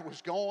that fire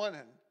was going,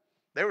 and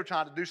they were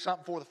trying to do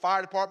something before the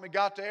fire department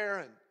got there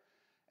and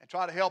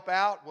try to help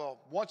out. Well,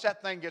 once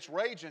that thing gets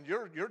raging,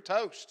 you're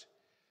toast.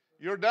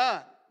 You're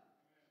done.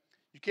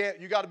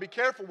 You got to be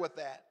careful with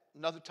that.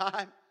 Another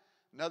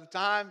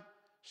time,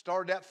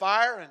 started that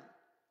fire and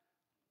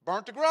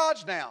burnt the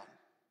garage down.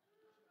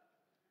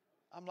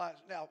 I'm like,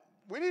 now,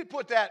 we need to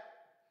put that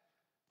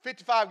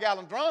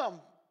 55-gallon drum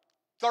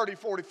 30,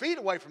 40 feet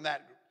away from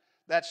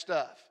that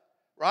stuff,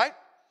 right?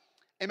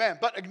 Amen.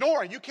 But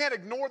you can't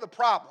ignore the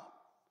problem.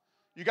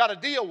 You got to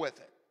deal with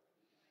it.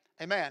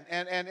 Amen.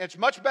 And it's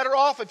much better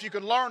off if you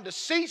can learn to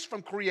cease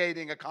from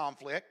creating a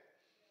conflict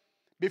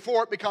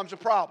before it becomes a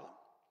problem.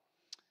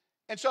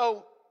 And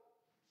so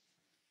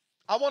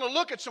I want to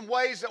look at some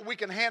ways that we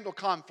can handle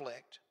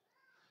conflict.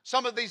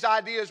 Some of these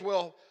ideas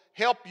will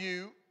help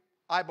you,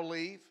 I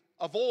believe,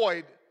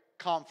 avoid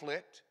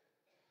conflict.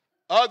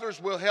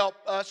 Others will help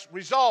us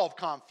resolve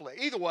conflict.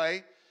 Either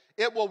way,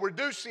 it will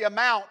reduce the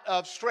amount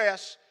of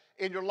stress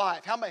in your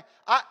life.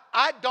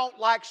 I don't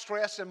like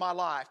stress in my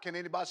life. Can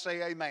anybody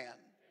say amen?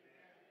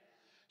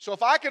 So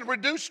if I can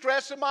reduce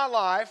stress in my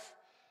life,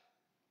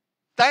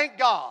 thank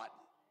God.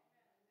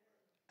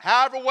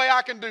 However way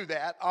I can do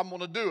that, I'm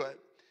going to do it.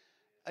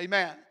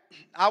 Amen.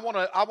 I want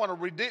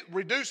to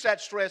reduce that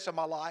stress in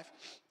my life,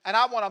 and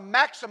I want to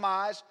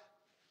maximize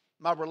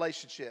my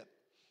relationship.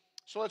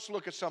 So let's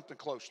look at something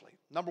closely.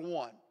 Number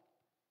one,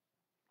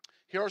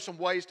 here are some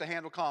ways to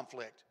handle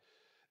conflict.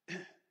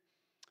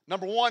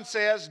 Number one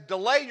says,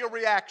 delay your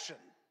reaction.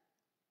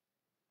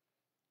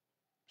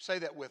 Say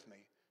that with me.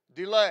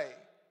 Delay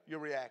your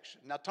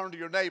reaction. Now turn to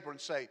your neighbor and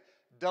say,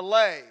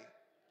 delay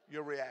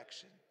your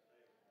reaction.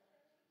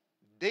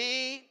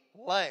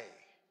 Delay.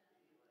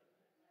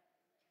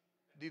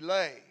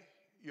 Delay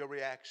your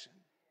reaction.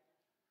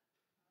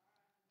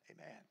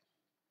 Amen.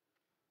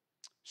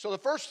 So the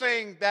first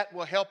thing that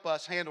will help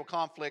us handle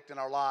conflict in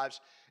our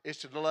lives is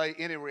to delay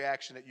any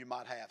reaction that you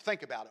might have.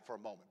 Think about it for a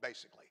moment,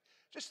 basically.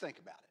 Just think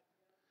about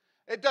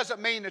it. It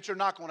doesn't mean that you're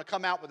not going to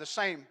come out with the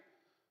same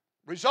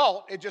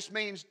result. It just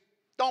means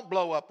don't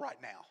blow up right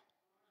now.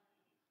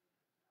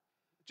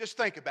 Just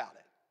think about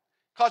it.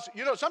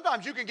 Because,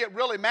 sometimes you can get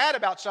really mad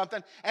about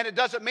something and it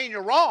doesn't mean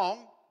you're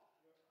wrong.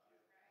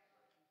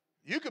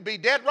 You could be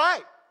dead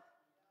right.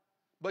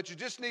 But you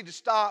just need to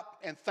stop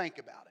and think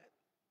about it.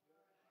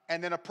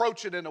 And then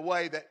approach it in a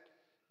way that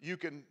you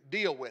can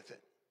deal with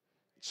it.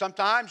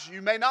 Sometimes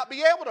you may not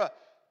be able to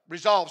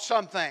resolve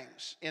some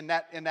things in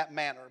that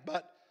manner.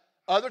 But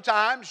other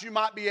times you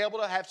might be able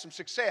to have some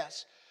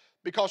success.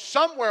 Because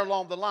somewhere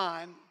along the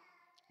line,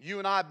 you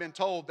and I have been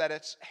told that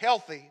it's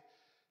healthy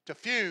to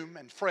fume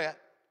and fret,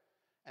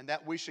 and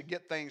that we should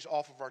get things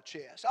off of our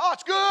chest. Oh,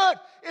 it's good.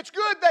 It's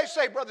good, they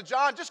say, Brother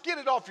John. Just get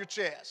it off your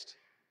chest.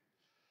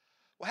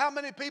 Well, how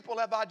many people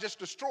have I just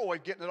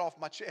destroyed getting it off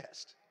my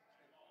chest?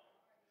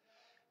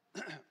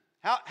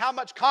 How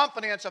much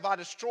confidence have I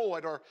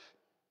destroyed, or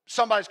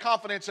somebody's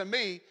confidence in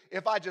me,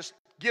 if I just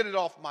get it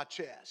off my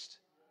chest?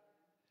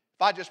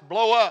 If I just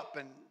blow up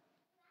and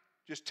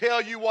just tell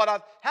you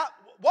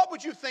what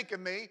would you think of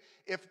me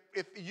if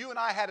you and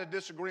I had a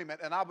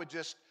disagreement and I would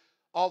just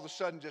all of a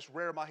sudden just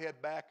rear my head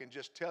back and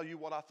just tell you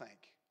what I think?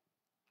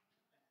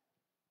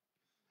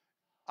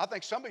 I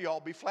think some of y'all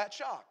be flat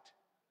shocked.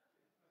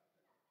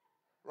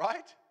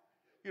 Right?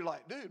 You're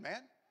like, dude,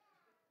 man,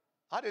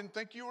 I didn't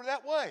think you were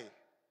that way.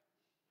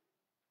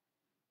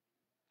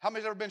 How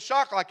many's ever been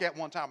shocked like that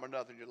one time or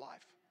another in your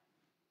life?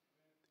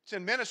 It's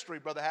in ministry,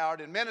 Brother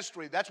Howard. In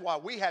ministry, that's why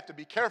we have to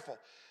be careful,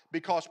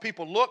 because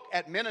people look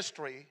at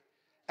ministry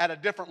at a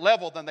different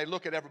level than they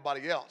look at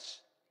everybody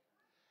else.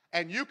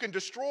 And you can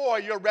destroy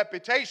your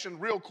reputation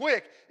real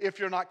quick if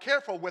you're not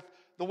careful with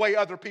the way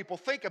other people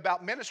think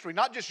about ministry.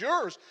 Not just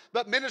yours,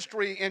 but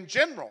ministry in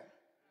general.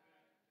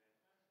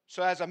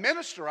 So as a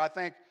minister, I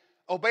think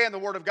obeying the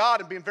Word of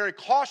God and being very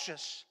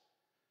cautious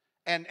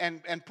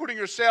and putting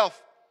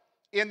yourself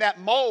in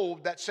that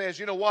mold that says,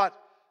 you know what,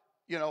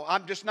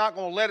 I'm just not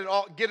going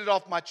to get it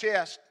off my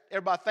chest.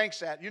 Everybody thinks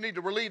that. You need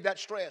to relieve that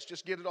stress.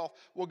 Just get it off.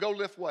 Well, go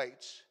lift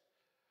weights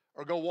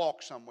or go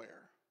walk somewhere.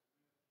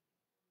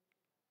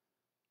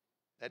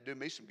 That'd do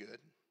me some good.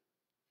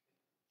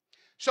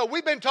 So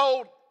we've been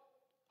told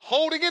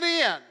holding it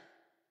in.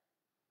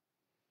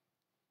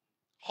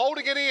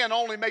 Holding it in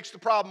only makes the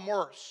problem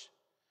worse.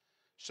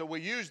 So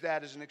we use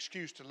that as an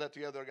excuse to let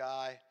the other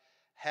guy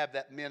have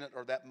that minute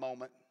or that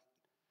moment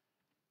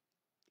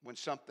when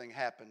something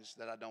happens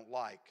that I don't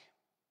like.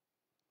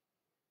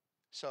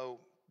 So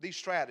these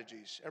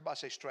strategies, everybody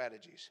say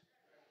strategies.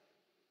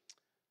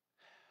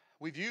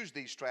 We've used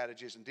these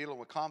strategies in dealing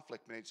with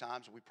conflict many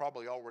times, and we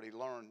probably already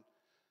learned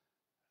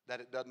that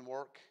it doesn't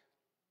work.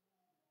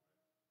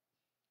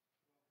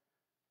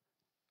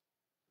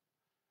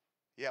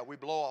 Yeah, we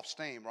blow off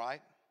steam,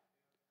 right?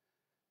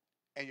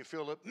 And you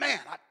feel it, man,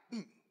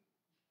 and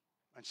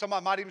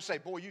somebody might even say,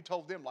 boy, you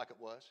told them like it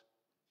was.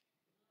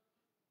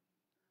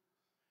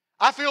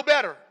 I feel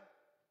better.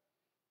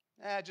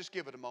 Just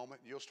give it a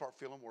moment and you'll start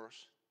feeling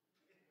worse.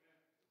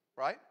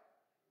 Right?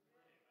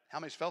 How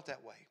many's felt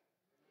that way?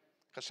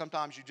 Because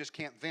sometimes you just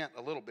can't vent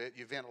a little bit,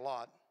 you vent a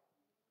lot.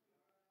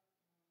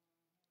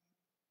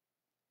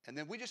 And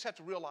then we just have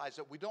to realize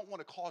that we don't want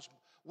to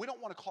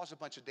cause a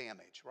bunch of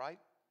damage, right?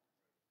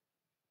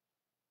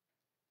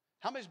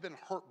 How many's been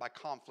hurt by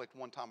conflict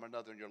one time or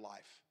another in your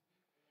life?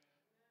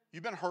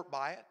 You've been hurt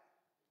by it.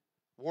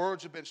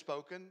 Words have been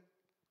spoken.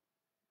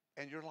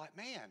 And you're like,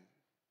 man,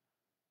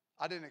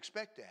 I didn't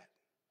expect that.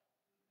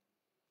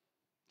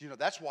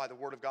 That's why the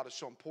Word of God is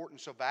so important,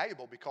 so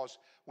valuable, because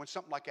when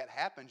something like that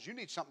happens, you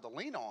need something to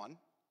lean on.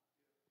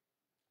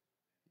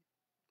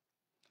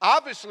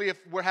 Obviously, if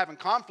we're having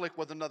conflict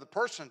with another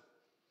person,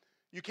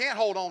 you can't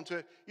hold on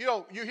to,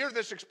 you hear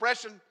this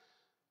expression,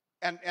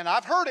 and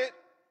I've heard it,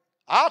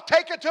 I'll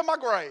take it to my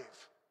grave.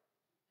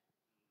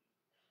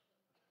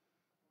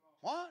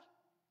 What?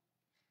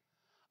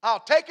 I'll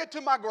take it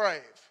to my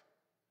grave.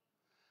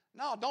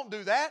 No, don't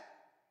do that.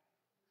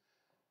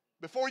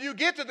 Before you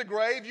get to the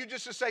grave, you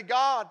just say,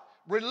 God,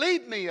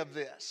 relieve me of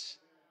this.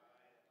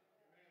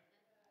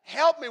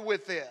 Help me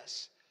with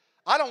this.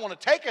 I don't want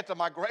to take it to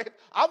my grave.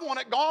 I want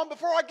it gone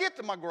before I get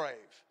to my grave.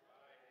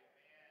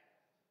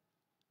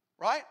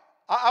 Right?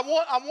 I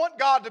want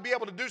God to be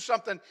able to do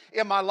something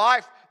in my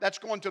life that's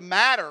going to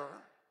matter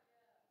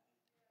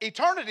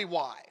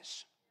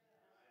eternity-wise.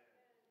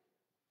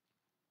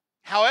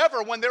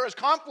 However, when there is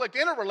conflict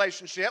in a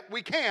relationship,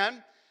 we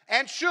can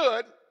and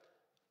should,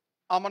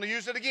 I'm going to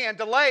use it again,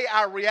 delay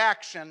our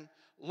reaction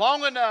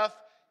long enough,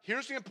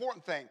 here's the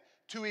important thing,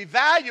 to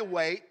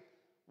evaluate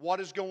what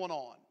is going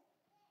on.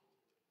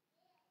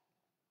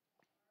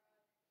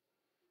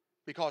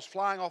 Because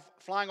flying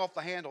off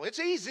the handle, it's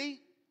easy.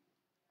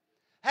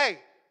 Hey,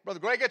 Brother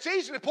Greg, it's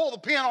easy to pull the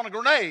pin on a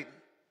grenade.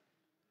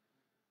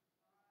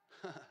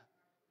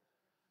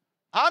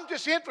 I'm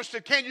just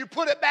interested, can you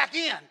put it back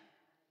in?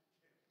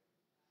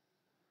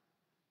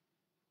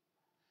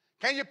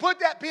 Can you put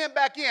that pin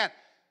back in?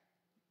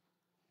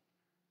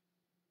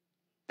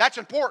 That's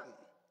important.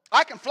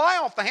 I can fly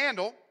off the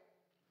handle,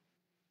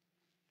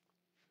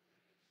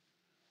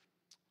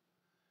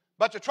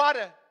 but to try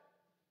to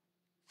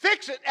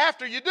fix it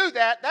after you do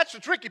that, that's the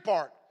tricky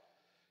part.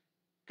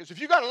 Because if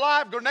you got a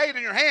live grenade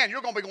in your hand,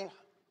 you're going to be going.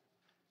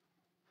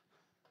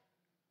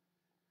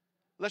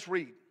 Let's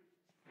read.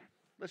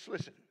 Let's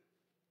listen.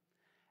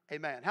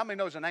 Amen. How many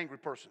knows an angry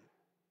person?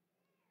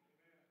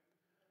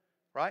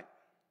 Right?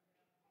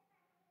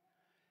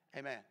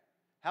 Amen.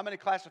 How many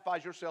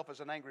classifies yourself as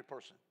an angry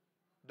person?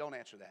 Don't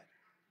answer that.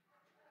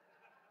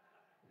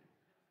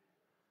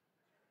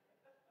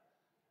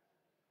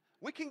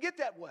 We can get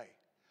that way,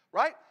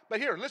 right? But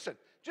here, listen,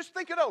 just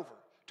think it over.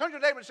 Turn to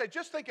your neighbor and say,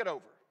 just think it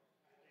over.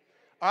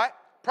 All right?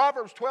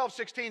 Proverbs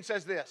 12:16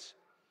 says this.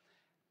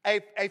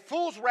 A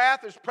fool's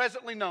wrath is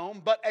presently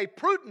known, but a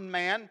prudent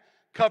man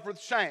covereth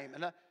shame.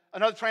 And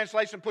another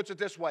translation puts it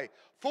this way.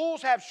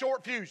 Fools have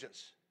short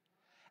fuses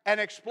and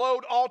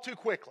explode all too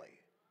quickly.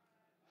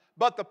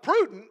 But the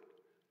prudent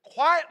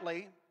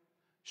quietly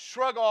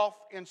shrug off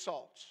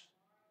insults.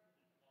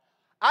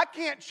 I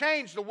can't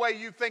change the way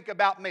you think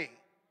about me.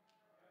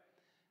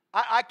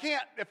 I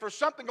can't, if there's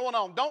something going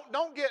on,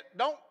 don't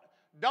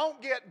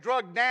get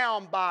drugged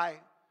down by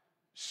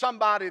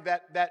somebody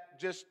that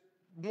just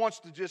wants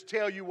to just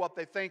tell you what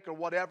they think or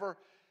whatever.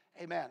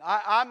 Amen.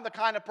 I'm the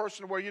kind of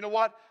person where, you know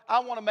what, I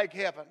want to make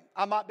heaven.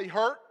 I might be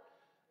hurt.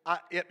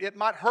 It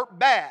might hurt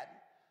bad,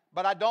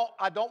 but I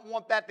don't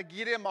want that to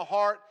get in my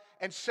heart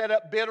and set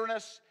up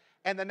bitterness.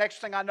 And the next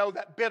thing I know,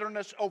 that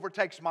bitterness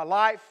overtakes my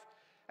life.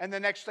 And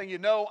the next thing you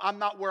know, I'm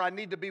not where I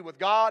need to be with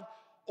God.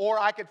 Or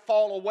I could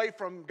fall away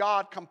from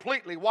God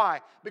completely.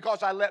 Why?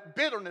 Because I let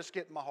bitterness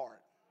get in my heart.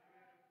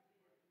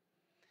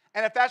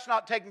 And if that's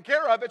not taken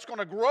care of, it's going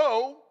to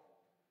grow.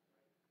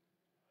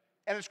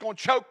 And it's going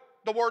to choke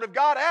the Word of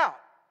God out.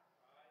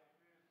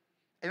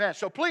 Amen.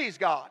 So please,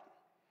 God,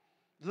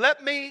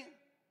 let me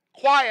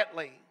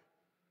quietly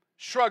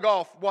shrug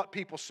off what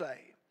people say.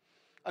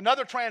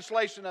 Another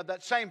translation of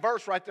that same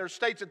verse right there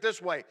states it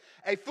this way.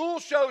 A fool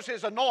shows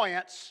his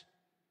annoyance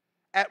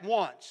at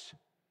once,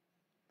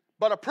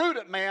 but a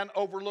prudent man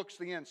overlooks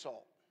the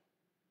insult.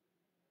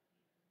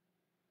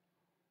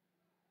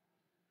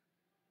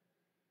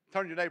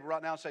 Turn to your neighbor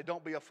right now and say,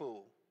 don't be a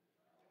fool.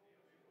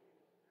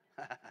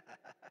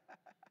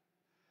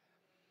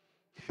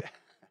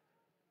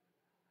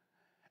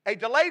 A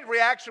delayed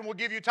reaction will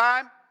give you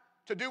time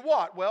to do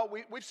what? Well,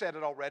 we've said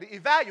it already.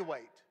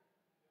 Evaluate.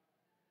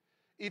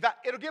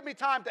 It'll give me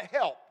time to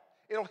help.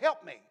 It'll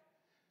help me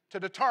to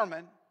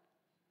determine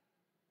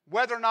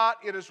whether or not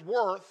it is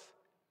worth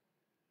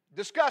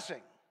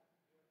discussing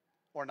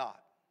or not.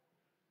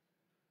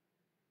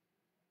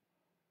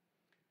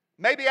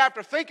 Maybe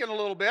after thinking a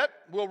little bit,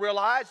 we'll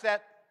realize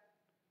that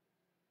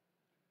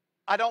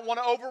I don't want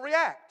to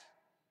overreact.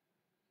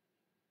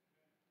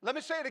 Let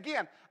me say it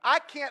again. I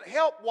can't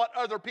help what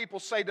other people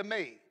say to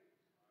me.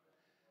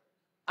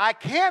 I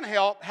can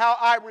help how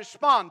I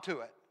respond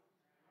to it.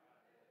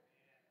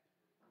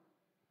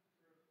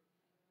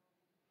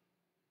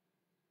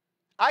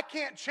 I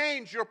can't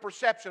change your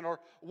perception or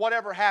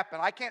whatever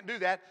happened. I can't do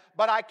that.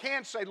 But I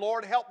can say,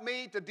 Lord, help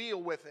me to deal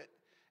with it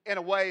in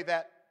a way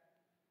that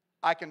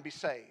I can be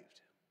saved.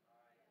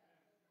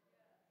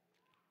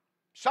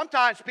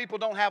 Sometimes people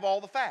don't have all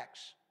the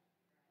facts.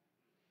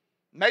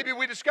 Maybe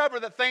we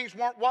discover that things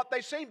weren't what they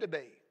seem to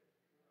be.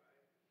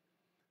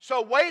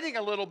 So waiting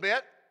a little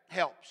bit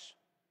helps.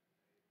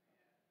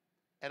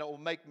 And it will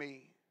make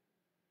me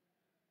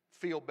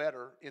feel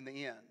better in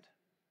the end.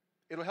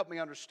 It'll help me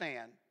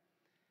understand.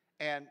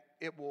 And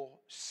it will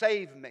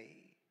save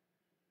me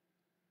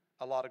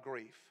a lot of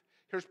grief.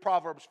 Here's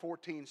Proverbs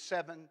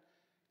 14:17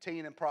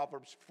 and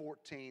Proverbs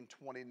 14:29.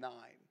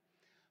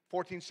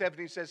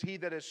 14:17 says, he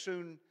that is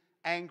soon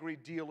angry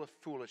dealeth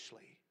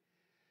foolishly.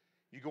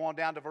 You go on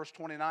down to verse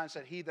 29 and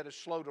said, he that is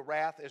slow to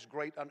wrath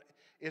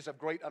is of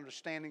great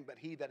understanding, but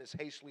he that is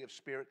hastily of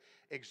spirit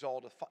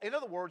exalteth. In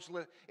other words,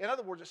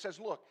 it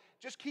says, look,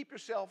 just keep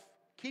yourself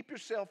Keep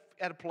yourself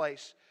at a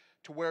place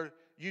to where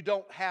you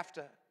don't have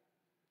to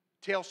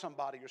tell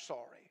somebody you're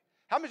sorry.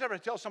 How many's ever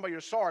tell somebody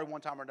you're sorry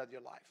one time or another in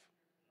your life?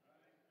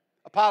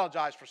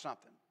 Apologize for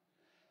something.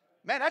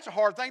 Man, that's a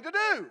hard thing to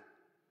do.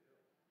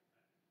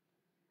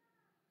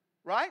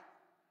 Right?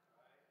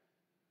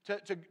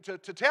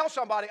 To tell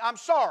somebody, I'm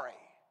sorry.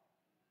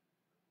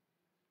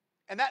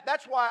 And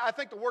that's why I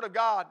think the Word of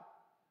God,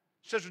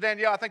 Sister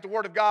Danielle, I think the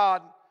Word of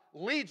God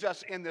leads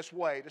us in this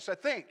way. To say,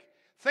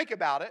 think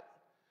about it.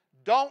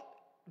 Don't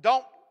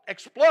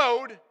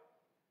explode,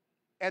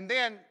 and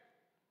then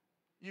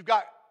you've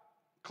got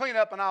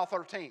cleanup in aisle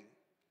 13.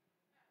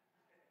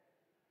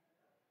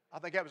 I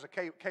think that was a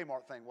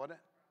Kmart thing, wasn't it?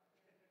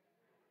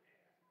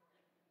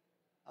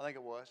 I think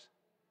it was.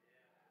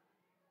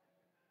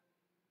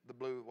 The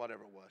blue,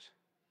 whatever it was.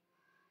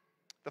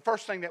 The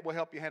first thing that will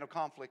help you handle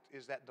conflict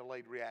is that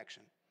delayed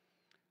reaction.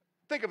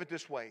 Think of it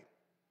this way.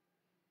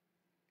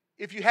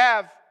 If you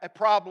have a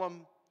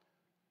problem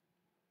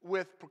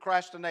with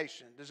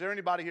procrastination, is there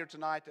anybody here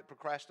tonight that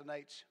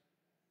procrastinates?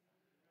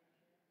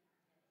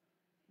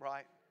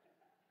 Right?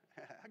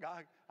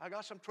 I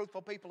got some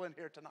truthful people in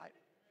here tonight.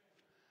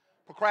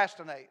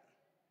 Procrastinate.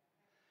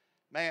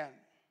 Man,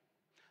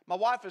 my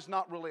wife is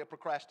not really a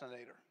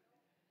procrastinator.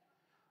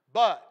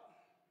 But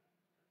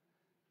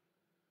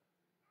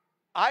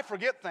I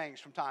forget things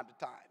from time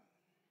to time.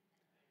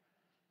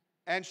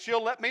 And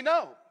she'll let me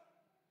know.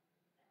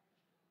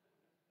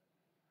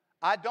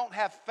 I don't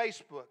have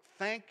Facebook.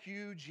 Thank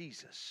you,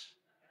 Jesus.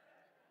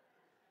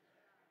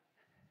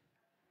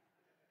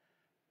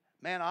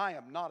 Man, I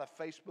am not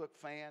a Facebook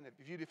fan.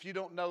 If you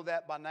don't know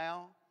that by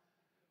now,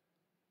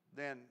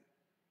 then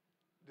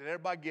did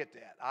everybody get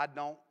that? I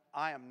don't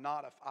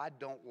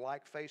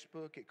like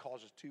Facebook. It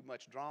causes too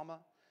much drama,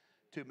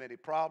 too many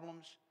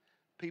problems.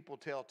 People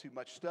tell too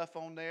much stuff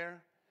on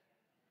there.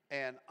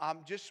 And I'm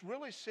just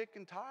really sick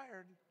and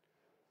tired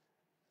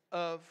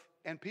of,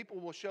 and people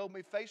will show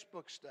me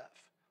Facebook stuff.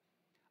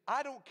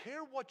 I don't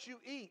care what you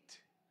eat.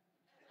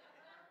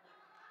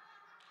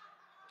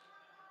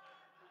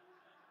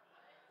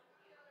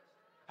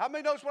 How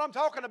many knows what I'm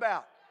talking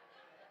about?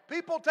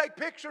 People take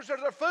pictures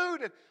of their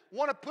food and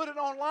want to put it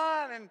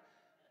online, and,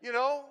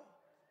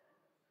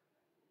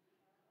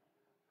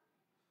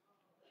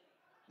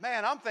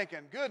 man, I'm thinking,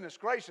 goodness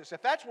gracious,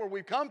 if that's where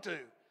we've come to,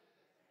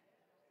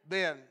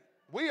 then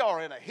we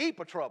are in a heap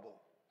of trouble.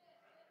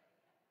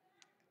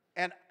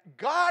 And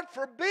God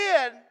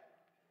forbid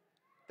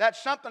that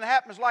something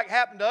happens like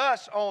happened to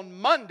us on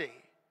Monday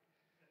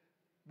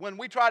when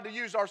we tried to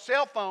use our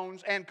cell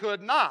phones and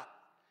could not.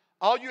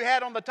 All you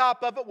had on the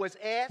top of it was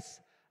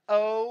SOS.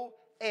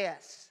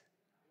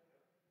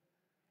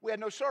 We had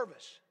no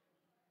service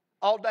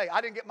all day.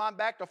 I didn't get mine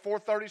back till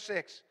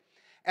 4:36.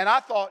 And I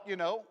thought,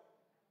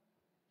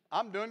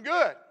 I'm doing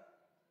good.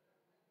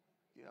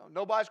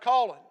 Nobody's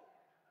calling.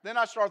 Then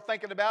I started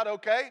thinking about,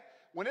 okay,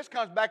 when this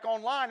comes back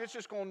online, it's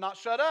just going to not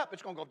shut up.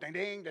 It's going to go ding,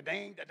 ding, da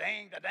ding, da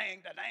ding, da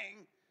ding, da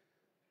ding.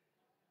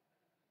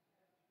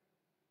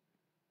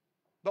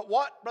 But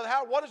Brother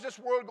Howard, what is this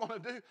world going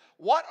to do?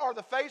 What are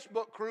the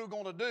Facebook crew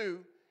going to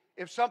do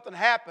if something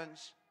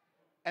happens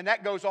and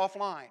that goes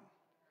offline?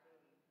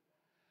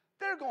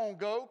 They're going to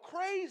go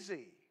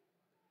crazy.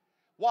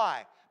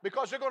 Why?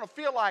 Because they're going to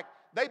feel like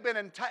they've been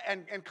in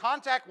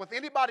contact with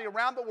anybody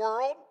around the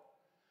world.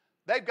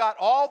 They've got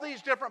all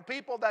these different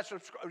people that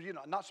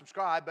not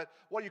subscribe, but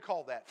what do you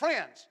call that?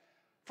 Friends,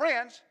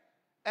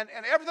 and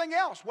everything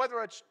else,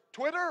 whether it's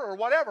Twitter or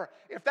whatever.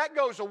 If that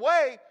goes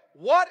away,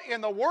 what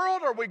in the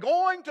world are we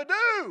going to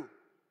do?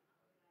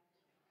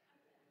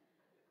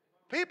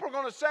 People are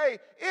going to say,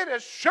 it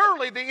is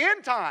surely the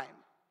end time.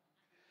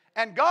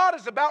 And God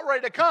is about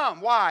ready to come.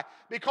 Why?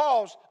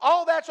 Because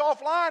all that's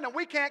offline and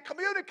we can't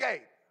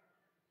communicate.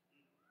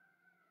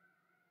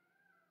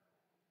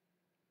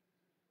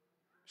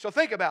 So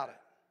think about it.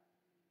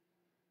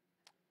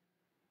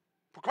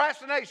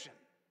 Procrastination.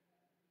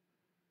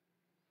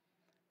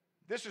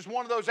 This is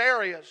one of those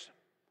areas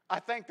I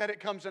think that it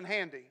comes in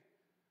handy.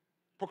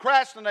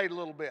 Procrastinate a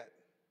little bit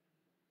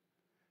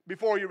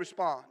before you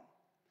respond.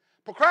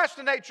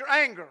 Procrastinate your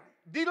anger.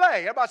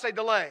 Delay. Everybody say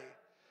delay.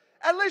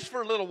 At least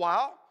for a little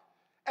while.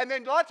 And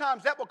then a lot of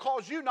times that will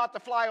cause you not to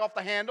fly off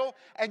the handle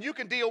and you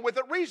can deal with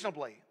it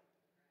reasonably.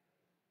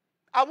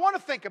 I want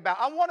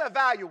to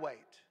evaluate.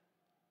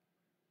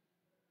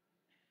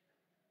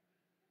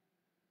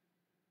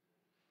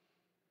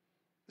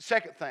 The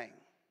second thing.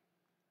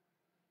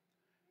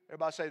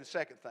 Everybody say the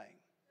second thing.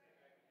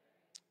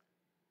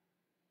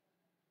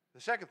 The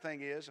second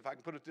thing is, if I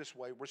can put it this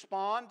way,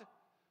 respond.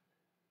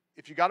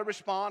 If you got to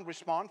respond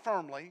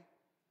firmly,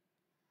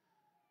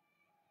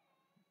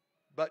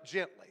 but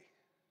gently.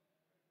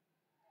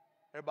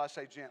 Everybody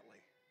say gently.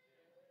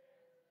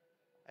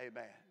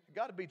 Amen. You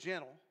got to be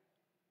gentle.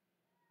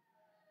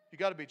 You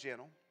got to be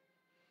gentle.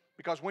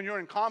 Because when you're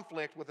in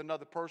conflict with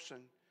another person,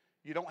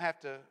 you don't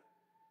have to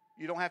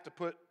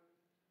put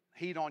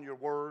heat on your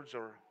words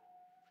or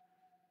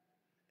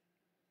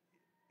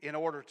in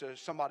order to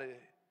somebody,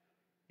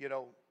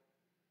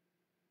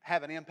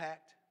 have an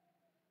impact.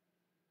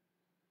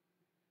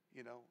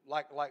 You know,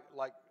 like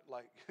like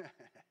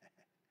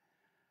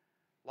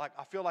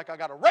I feel like I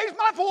got to raise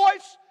my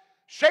voice,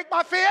 shake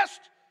my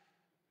fist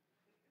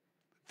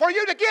for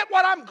you to get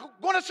what I'm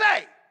going to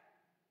say.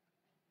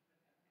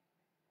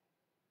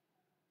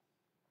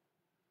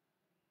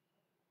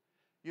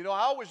 You know,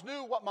 I always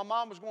knew what my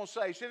mom was going to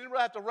say. She didn't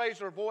really have to raise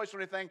her voice or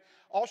anything.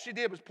 All she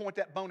did was point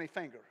that bony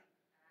finger.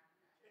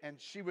 And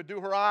she would do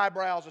her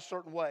eyebrows a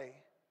certain way.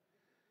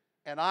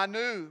 And I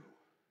knew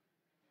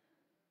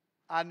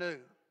that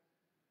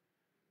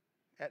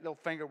little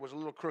finger was a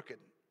little crooked.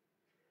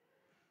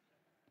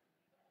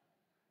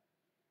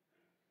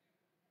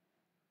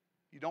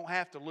 You don't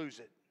have to lose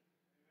it.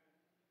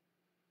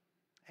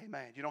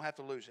 Amen. You don't have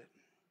to lose it.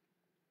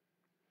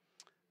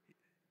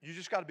 You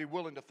just got to be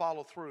willing to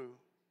follow through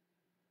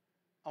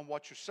on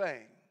what you're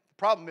saying. The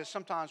problem is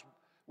sometimes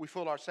we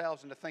fool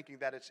ourselves into thinking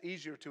that it's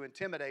easier to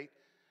intimidate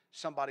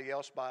somebody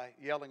else by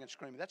yelling and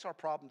screaming. That's our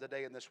problem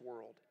today in this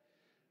world.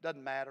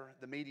 Doesn't matter.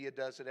 The media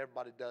does it.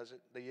 Everybody does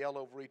it. They yell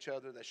over each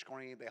other. They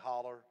scream. They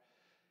holler.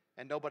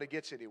 And nobody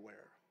gets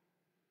anywhere.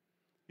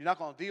 You're not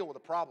going to deal with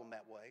a problem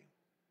that way.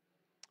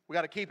 We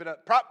got to keep it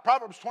up.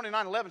 Proverbs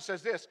 29:11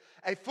 says this: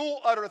 a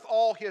fool uttereth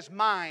all his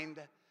mind,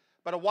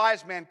 but a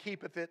wise man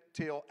keepeth it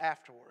till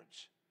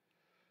afterwards.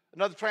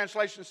 Another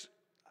translation,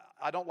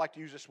 I don't like to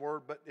use this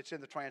word, but it's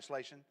in the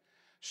translation.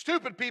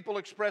 Stupid people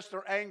express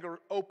their anger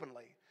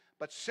openly,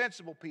 but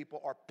sensible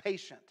people are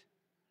patient,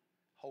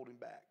 holding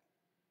back.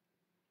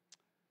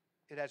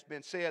 It has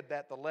been said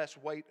that the less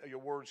weight your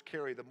words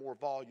carry, the more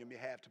volume you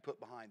have to put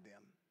behind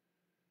them.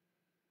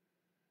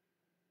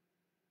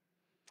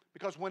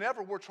 Because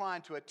whenever we're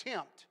trying to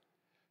attempt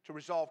to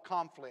resolve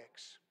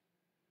conflicts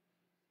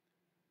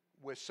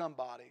with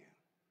somebody,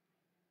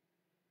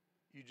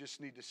 you just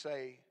need to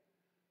say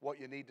what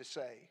you need to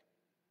say,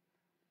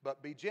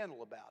 but be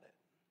gentle about it.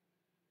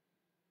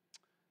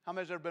 How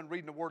many has ever been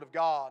reading the Word of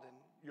God, and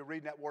you're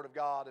reading that Word of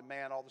God, and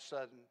man, all of a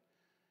sudden,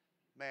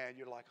 man,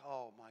 you're like,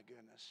 oh my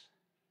goodness.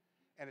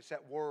 And it's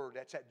that word,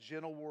 that's that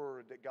gentle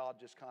word that God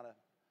just kind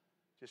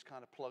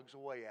of plugs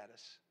away at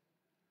us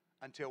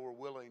until we're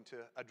willing to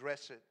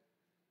address it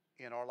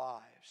in our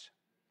lives.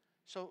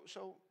 So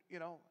you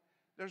know,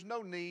 there's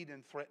no need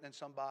in threatening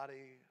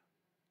somebody.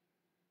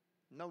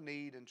 No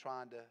need in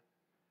trying to,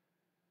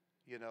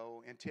 you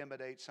know,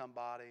 intimidate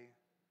somebody.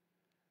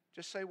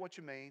 Just say what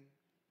you mean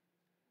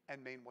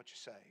and mean what you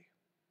say.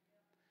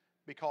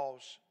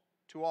 Because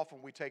too often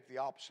we take the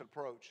opposite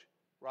approach,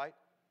 right?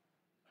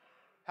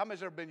 How many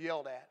has ever been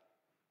yelled at?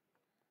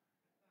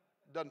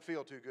 Doesn't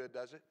feel too good,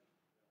 does it?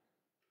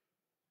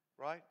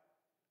 Right?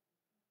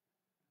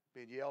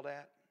 Being yelled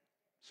at.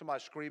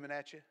 Somebody screaming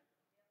at you.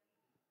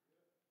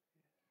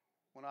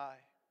 When I,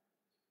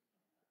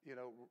 you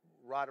know,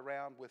 ride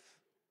around with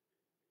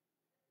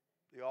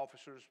the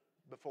officers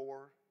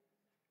before,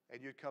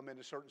 and you'd come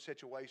into certain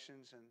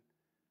situations, and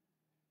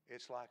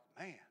it's like,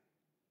 man,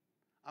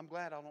 I'm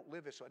glad I don't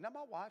live this way. Now,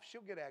 my wife,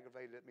 she'll get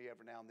aggravated at me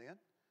every now and then,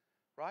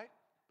 right?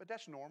 But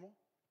that's normal.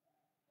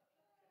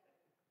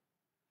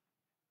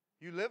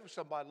 You live with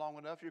somebody long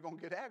enough, you're going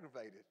to get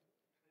aggravated,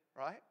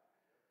 right?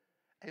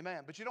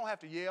 Amen. But you don't have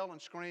to yell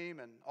and scream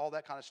and all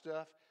that kind of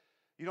stuff.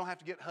 You don't have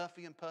to get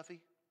huffy and puffy.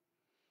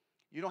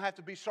 You don't have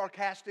to be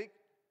sarcastic.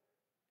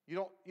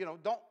 You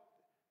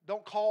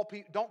don't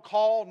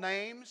call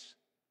names,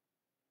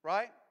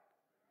 right?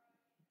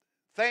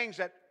 Things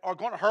that are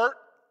going to hurt.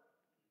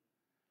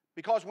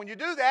 Because when you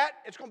do that,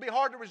 it's going to be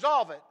hard to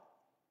resolve it.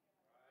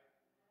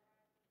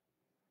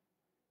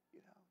 You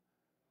know,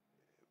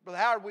 Brother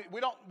Howard,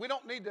 we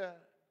don't need to,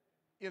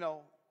 you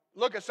know,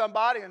 look at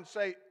somebody and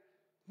say,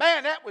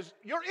 man,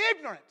 you're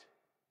ignorant.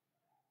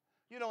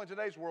 You know, in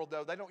today's world,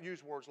 though, they don't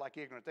use words like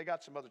ignorant. They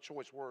got some other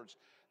choice words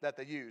that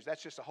they use.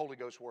 That's just a Holy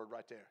Ghost word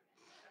right there.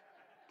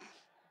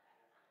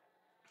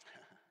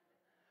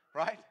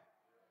 Right?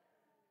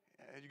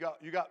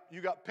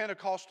 You got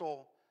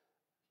Pentecostal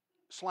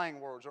slang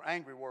words or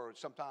angry words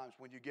sometimes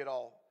when you get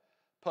all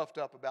puffed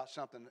up about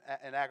something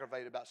and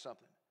aggravated about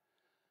something.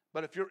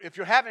 But if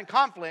you're having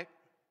conflict,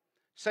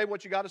 say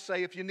what you got to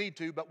say if you need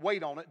to, but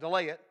wait on it,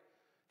 delay it,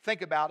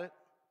 think about it,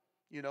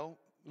 you know,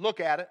 look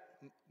at it,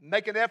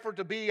 make an effort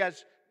to be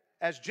as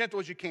gentle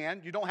as you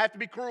can. You don't have to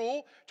be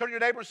cruel. Turn to your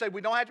neighbor and say,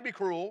 we don't have to be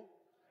cruel.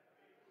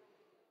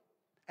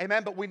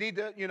 Amen. But we need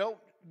to, you know,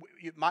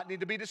 it might need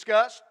to be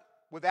discussed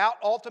without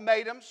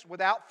ultimatums,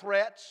 without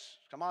threats.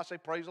 Come on, say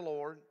praise the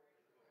Lord.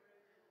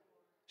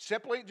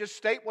 Simply just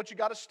state what you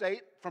got to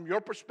state from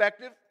your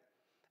perspective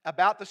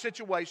about the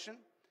situation.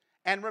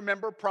 And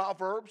remember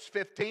Proverbs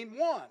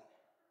 15:1.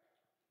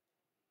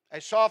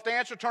 A soft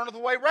answer turneth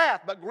away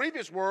wrath, but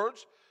grievous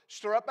words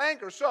stir up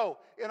anger. So,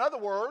 in other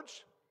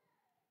words,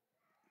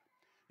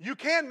 you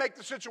can make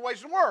the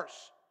situation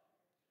worse.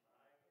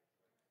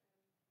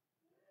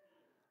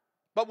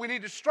 But we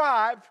need to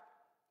strive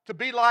to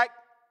be like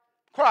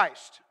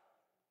Christ.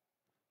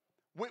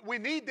 We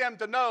need them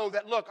to know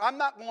that, look, I'm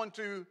not going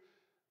to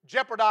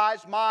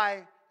jeopardize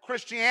my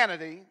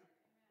Christianity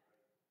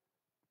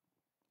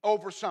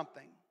over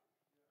something.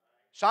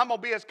 So I'm going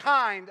to be as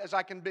kind as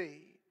I can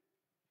be.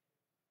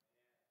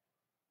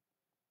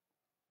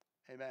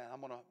 Amen. I'm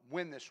going to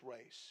win this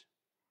race.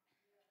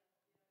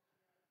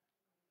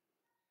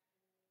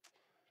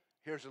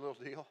 Here's a little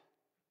deal.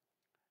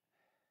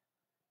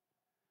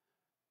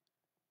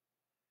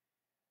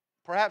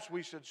 Perhaps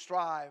we should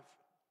strive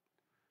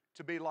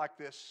to be like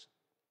this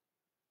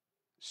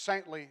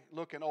saintly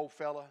looking old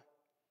fella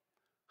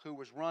who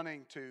was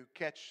running to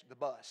catch the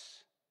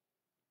bus.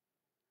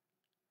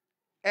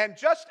 And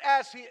just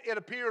as it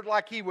appeared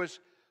like he was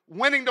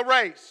winning the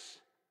race,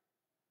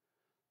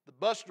 the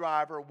bus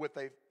driver, with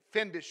a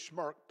fiendish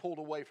smirk, pulled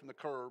away from the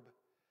curb,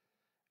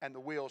 and the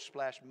wheels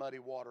splashed muddy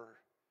water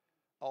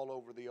all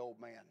over the old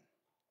man.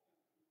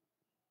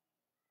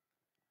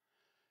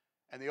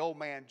 And the old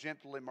man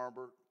gently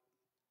murmured,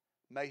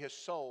 "May his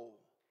soul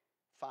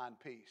find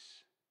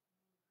peace."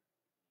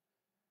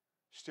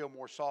 Still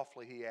more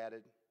softly he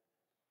added,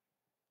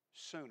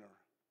 "Sooner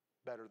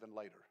better than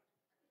later."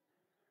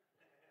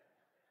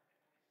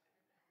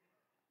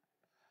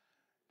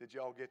 Did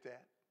y'all get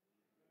that?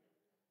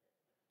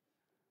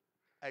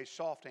 A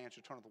soft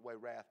answer turneth away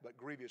wrath, but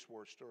grievous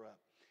words stir up.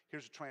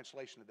 Here's a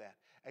translation of that.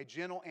 A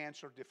gentle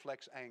answer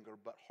deflects anger,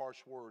 but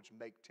harsh words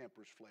make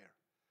tempers flare.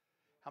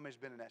 How many's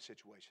been in that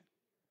situation?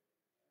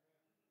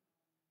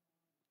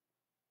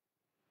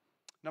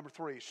 Number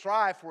 3,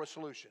 strive for a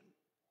solution.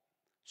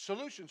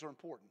 Solutions are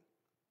important.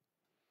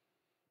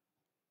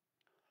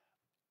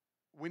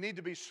 We need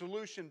to be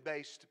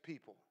solution-based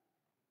people.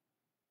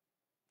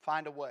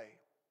 Find a way.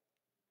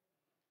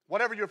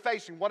 Whatever you're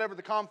facing, whatever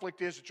the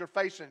conflict is that you're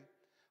facing,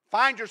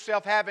 find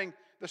yourself having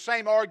the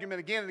same argument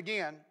again and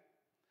again,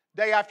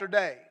 day after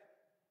day,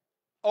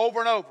 over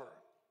and over.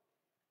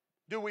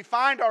 Do we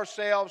find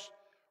ourselves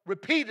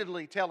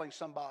repeatedly telling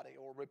somebody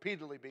or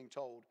repeatedly being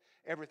told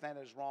everything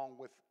that is wrong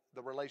with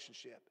the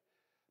relationship,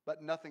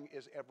 but nothing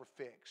is ever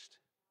fixed?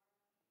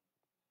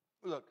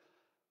 Look,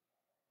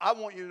 I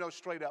want you to know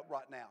straight up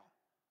right now,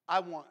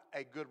 I want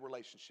a good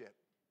relationship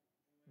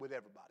with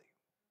everybody.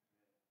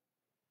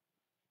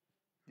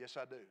 Yes,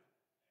 I do.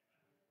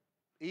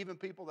 Even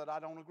people that I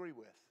don't agree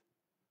with,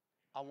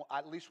 I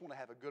at least want to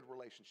have a good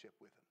relationship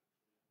with them.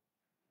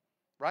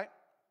 Right?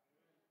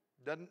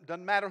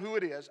 Doesn't matter who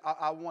it is.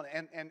 I want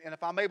it. And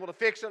if I'm able to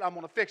fix it, I'm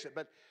going to fix it.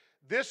 But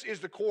this is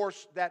the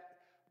course that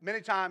many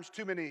times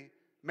too many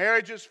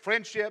marriages,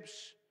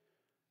 friendships,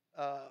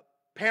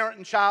 parent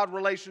and child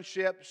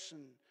relationships,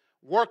 and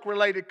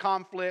work-related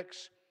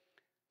conflicts,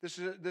 this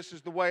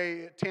is the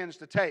way it tends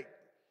to take.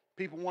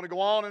 People want to go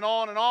on and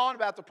on and on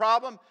about the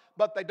problem,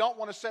 but they don't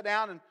want to sit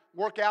down and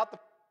work out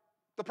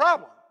the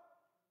problem.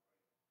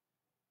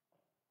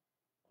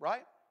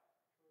 Right?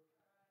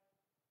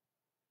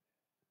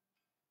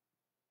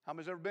 How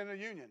many's ever been in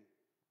a union?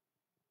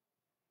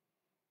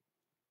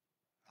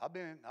 I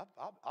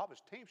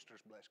was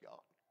Teamsters, bless God.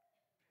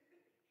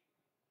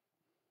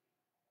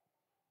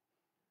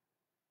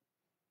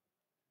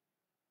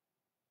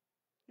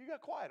 You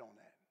got quiet on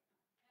that.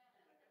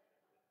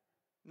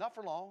 Not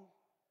for long.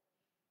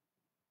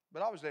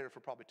 But I was there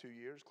for probably 2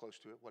 years, close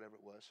to it, whatever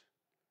it was,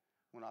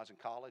 when I was in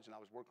college and I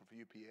was working for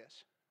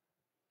UPS.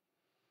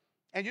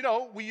 And you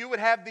know, you would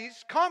have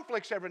these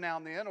conflicts every now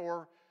and then,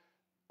 or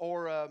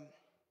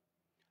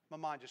my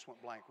mind just went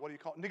blank. What do you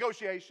call it?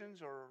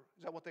 Negotiations, or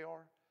is that what they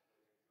are?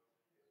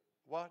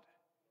 What?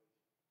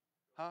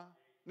 Huh?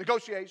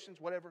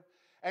 Negotiations, whatever.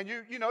 And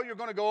you know, you're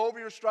going to go over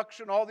your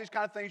structure and all these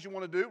kind of things you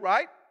want to do,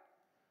 right?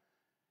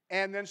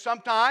 And then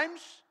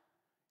sometimes,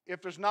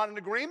 if there's not an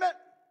agreement,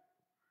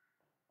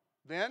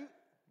 then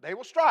they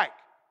will strike.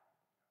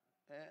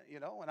 You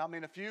know, and I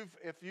mean, if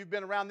you've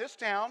been around this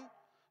town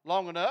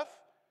long enough,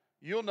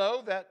 you'll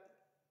know that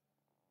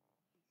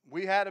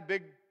we had a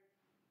big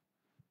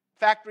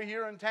factory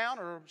here in town,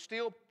 or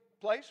steel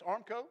place,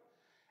 Armco,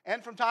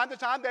 and from time to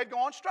time they'd go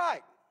on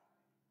strike.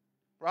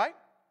 Right?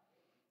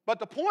 But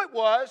the point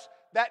was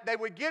that they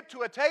would get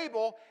to a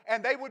table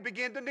and they would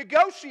begin to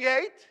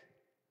negotiate.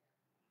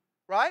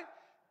 Right?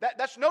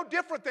 That's no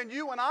different than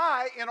you and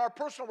I in our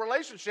personal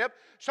relationship.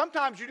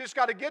 Sometimes you just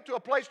got to get to a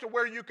place to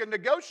where you can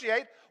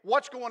negotiate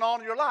what's going on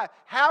in your life.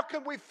 How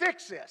can we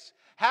fix this?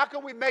 How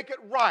can we make it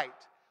right?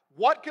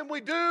 What can we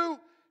do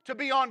to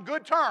be on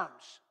good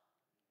terms?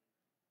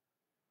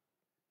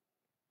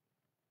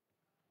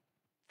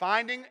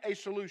 Finding a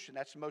solution,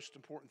 that's the most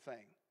important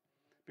thing.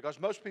 Because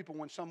most people,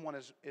 when someone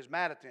is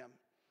mad at them,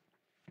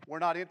 we're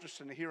not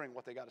interested in hearing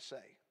what they got to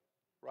say.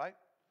 Right?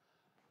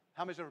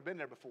 How many's ever been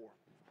there before?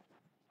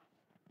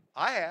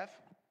 I have.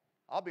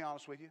 I'll be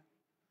honest with you.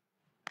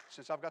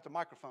 Since I've got the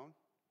microphone.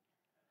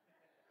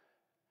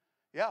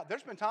 Yeah,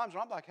 there's been times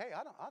where I'm like, hey,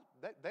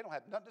 they don't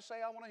have nothing to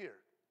say I want to hear.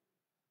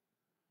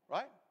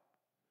 Right?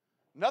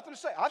 Nothing to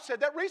say. I've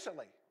said that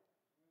recently.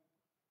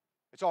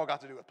 It's all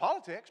got to do with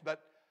politics,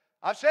 but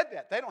I've said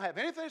that. They don't have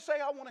anything to say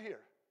I want to hear.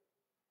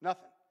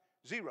 Nothing.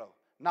 Zero.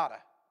 Nada.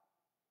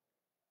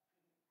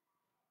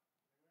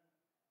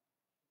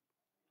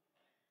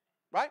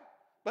 Right?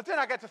 But then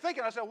I got to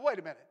thinking, I said, well, wait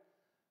a minute.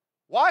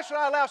 Why should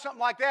I allow something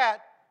like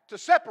that to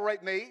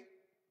separate me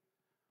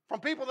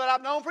from people that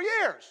I've known for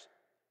years?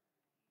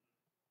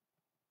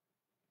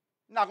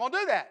 I'm not going to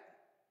do that.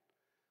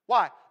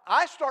 Why?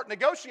 I start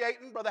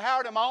negotiating, Brother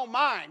Howard, in my own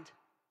mind,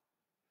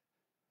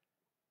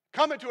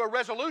 coming to a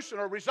resolution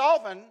or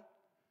resolving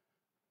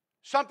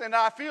something that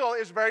I feel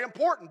is very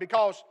important,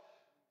 because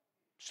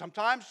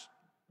sometimes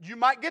you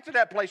might get to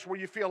that place where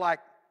you feel like,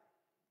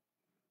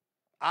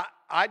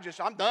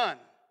 I'm done.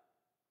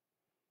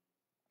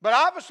 But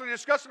obviously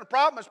discussing the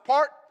problem is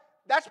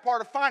that's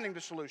part of finding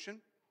the solution.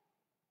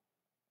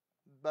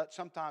 But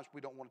sometimes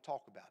we don't want to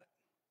talk about it.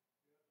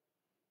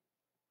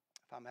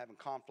 If I'm having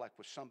conflict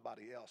with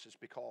somebody else, it's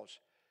because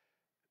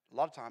a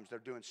lot of times they're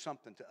doing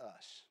something to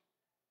us.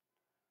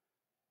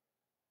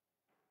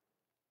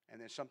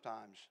 And then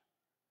sometimes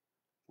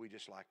we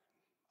just like,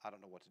 I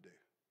don't know what to do.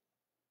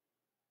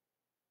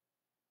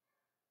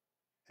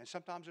 And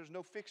sometimes there's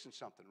no fixing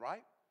something,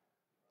 right?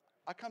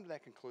 I come to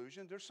that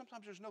conclusion.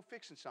 Sometimes there's no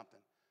fixing something.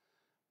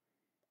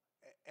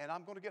 And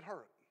I'm going to get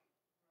hurt.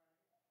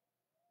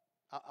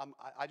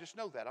 I just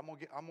know that. I'm going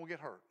to get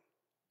hurt.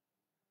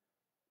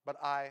 But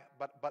I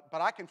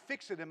can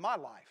fix it in my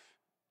life.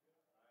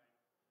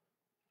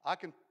 I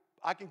can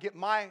get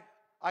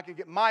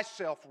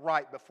myself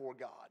right before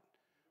God.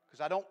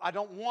 Because I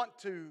don't want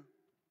to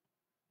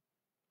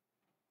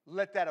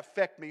let that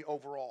affect me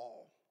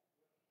overall.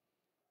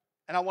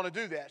 And I want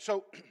to do that.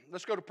 So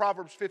let's go to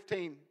Proverbs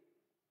 15.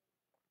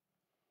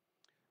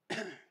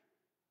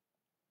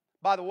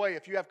 By the way,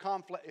 if you have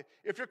conflict,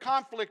 if your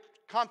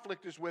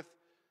conflict is with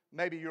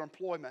maybe your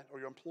employment or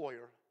your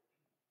employer,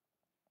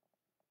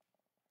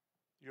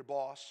 your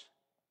boss,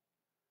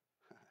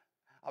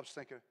 I was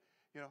thinking,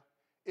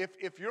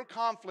 if your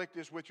conflict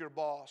is with your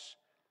boss,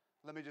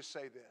 let me just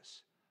say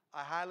this.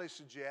 I highly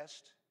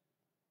suggest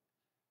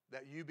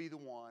that you be the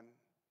one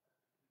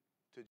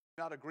to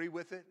not agree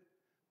with it,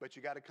 but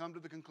you got to come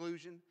to the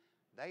conclusion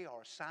they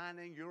are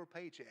signing your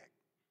paycheck.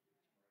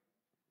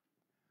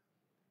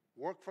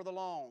 Work for the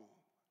long.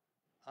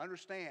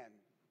 Understand,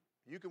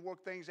 you can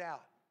work things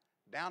out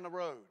down the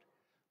road,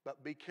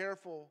 but be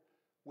careful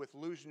with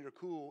losing your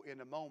cool in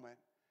the moment,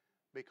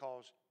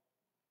 because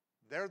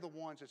they're the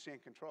ones that's in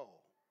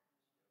control.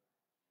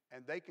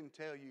 And they can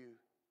tell you,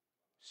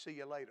 see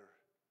you later.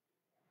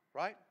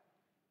 Right?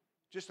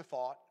 Just a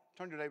thought.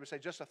 Turn to your neighbor and say,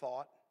 just a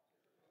thought.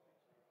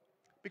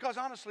 Because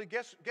honestly,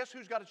 guess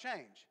who's got to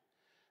change?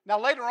 Now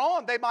later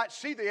on, they might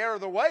see the error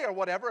of the way or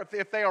whatever,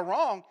 if they are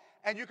wrong,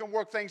 and you can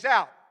work things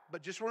out.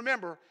 But just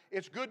remember,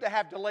 it's good to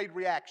have delayed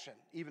reaction,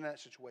 even in that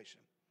situation.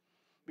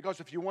 Because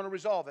if you want to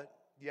resolve it,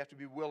 you have to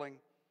be willing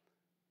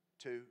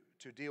to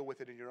deal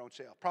with it in your own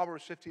self.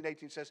 Proverbs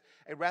 15:18 says,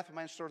 a wrathful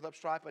man stirreth up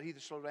strife, but he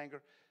that slow to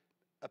anger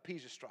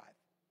appeases strife.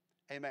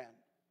 Amen.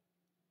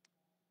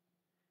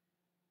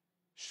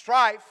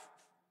 Strive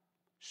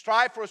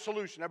for a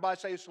solution. Everybody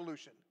say a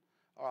solution.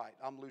 All right,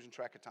 I'm losing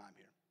track of time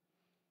here.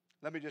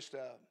 Let me just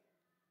tell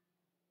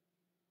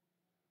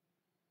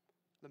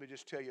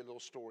you a little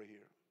story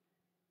here.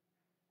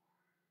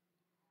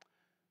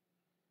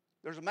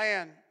 There's a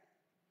man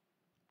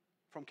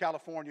from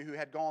California who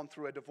had gone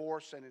through a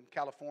divorce, and in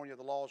California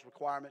the law's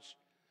requirements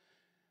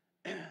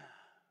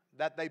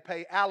that they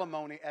pay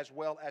alimony as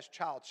well as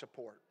child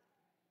support.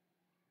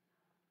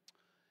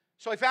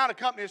 So he found a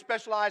company that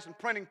specialized in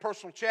printing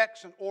personal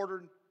checks and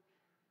ordered,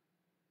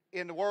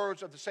 in the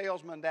words of the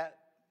salesman that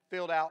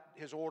filled out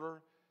his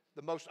order,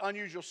 the most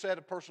unusual set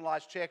of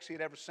personalized checks he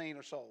had ever seen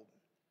or sold.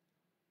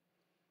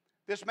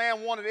 This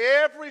man wanted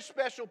every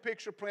special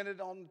picture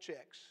printed on the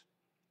checks.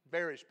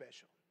 Very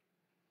special.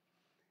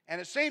 And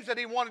it seems that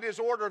he wanted his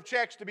order of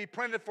checks to be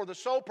printed for the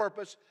sole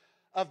purpose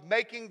of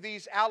making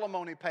these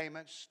alimony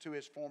payments to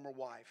his former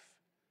wife.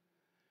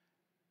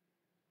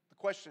 The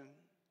question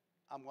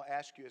I'm going to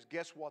ask you is,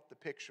 guess what the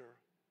picture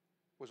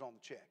was on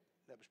the check,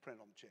 that was printed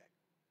on the check?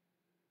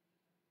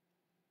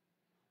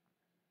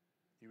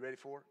 You ready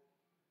for it?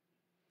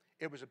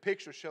 It was a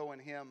picture showing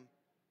him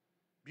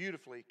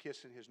beautifully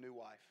kissing his new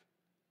wife.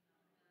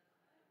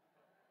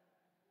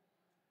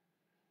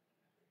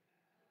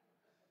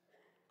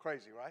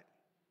 Crazy, right?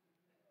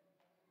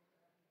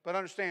 But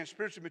understand,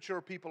 spiritually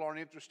mature people aren't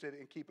interested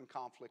in keeping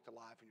conflict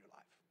alive in your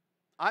life.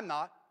 I'm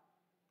not.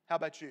 How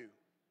about you?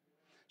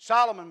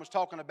 Solomon was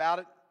talking about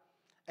it,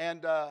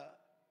 and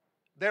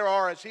there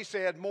are, as he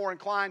said, more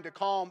inclined to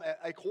calm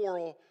a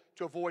quarrel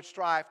to avoid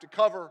strife, to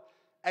cover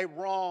a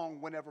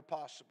wrong whenever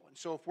possible. And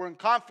so if we're in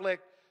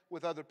conflict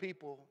with other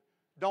people,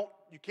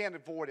 you can't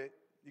avoid it.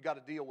 You got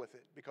to deal with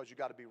it, because you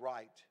got to be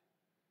right.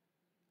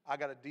 I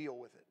got to deal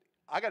with it.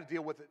 I got to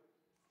deal with it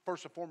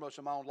first and foremost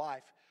in my own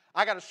life.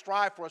 I got to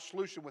strive for a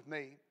solution with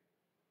me.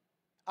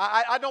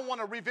 I don't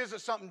want to revisit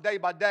something day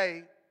by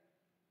day.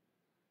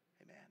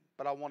 Amen.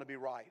 But I want to be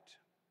right.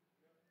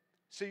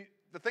 See,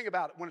 the thing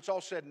about it, when it's all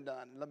said and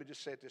done, let me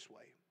just say it this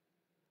way.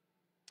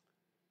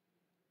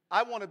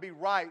 I want to be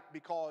right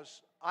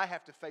because I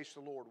have to face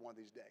the Lord one of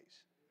these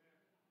days.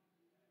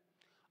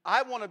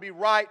 I want to be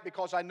right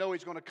because I know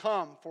He's going to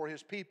come for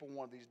His people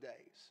one of these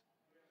days.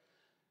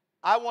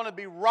 I want to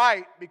be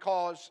right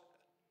because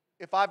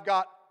if I've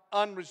got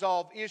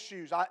unresolved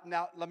issues,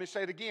 now let me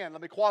say it again,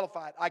 let me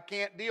qualify it. I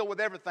can't deal with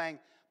everything,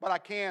 but I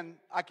can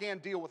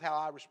deal with how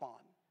I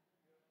respond.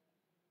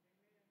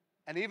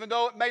 And even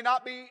though it may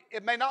not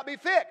be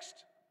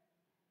fixed,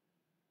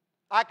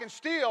 I can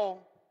still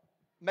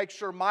make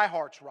sure my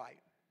heart's right.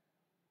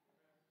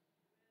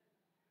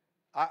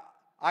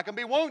 I can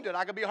be wounded,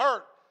 I can be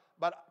hurt,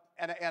 but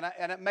and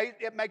it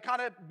may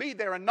kind of be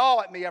there and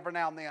gnaw at me every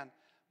now and then.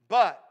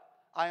 But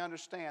I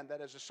understand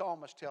that as the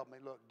psalmist tells me,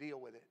 look, deal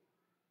with it.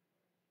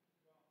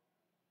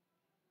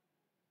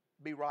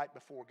 Be right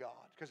before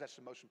God, because that's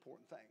the most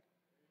important thing.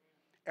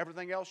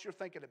 Everything else you're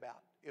thinking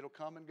about, it'll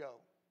come and go.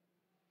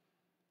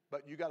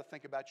 But you got to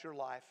think about your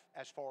life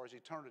as far as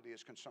eternity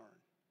is concerned.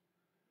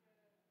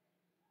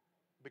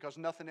 Because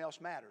nothing else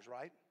matters,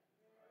 right?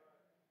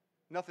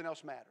 Nothing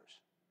else matters.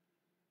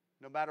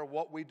 No matter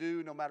what we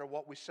do, no matter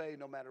what we say,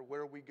 no matter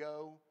where we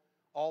go,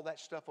 all that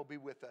stuff will be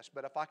with us.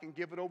 But if I can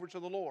give it over to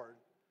the Lord,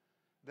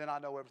 then I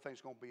know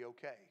everything's going to be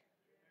okay.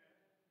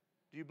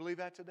 Do you believe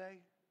that today?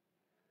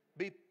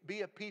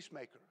 Be a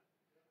peacemaker.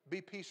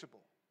 Be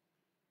peaceable.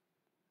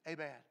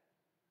 Amen.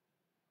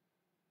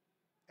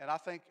 And I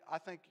think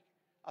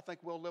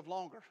we'll live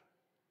longer.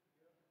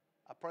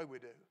 I pray we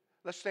do.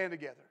 Let's stand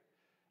together.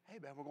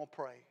 Amen. We're going to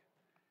pray.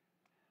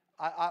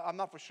 I'm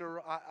not for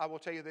sure. I will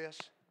tell you this.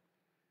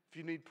 If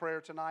you need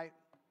prayer tonight,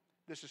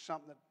 this is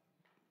something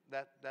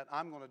that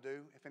I'm going to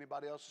do. If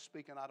anybody else is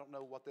speaking, I don't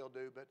know what they'll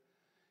do. But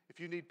if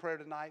you need prayer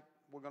tonight,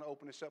 we're going to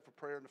open this up for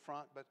prayer in the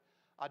front. But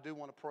I do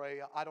want to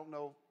pray. I don't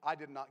know. I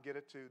did not get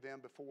it to them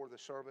before the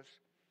service.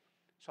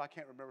 So I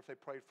can't remember if they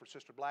prayed for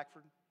Sister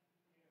Blackford.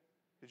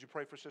 Did you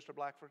pray for Sister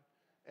Blackford?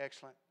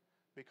 Excellent.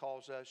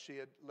 Because she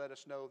had let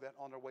us know that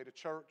on their way to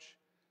church,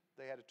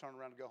 they had to turn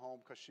around and go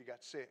home because she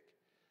got sick.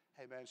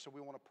 Amen. So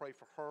we want to pray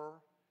for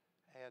her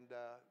and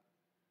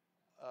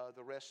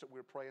the rest that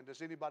we're praying.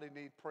 Does anybody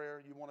need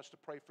prayer? You want us to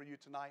pray for you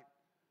tonight?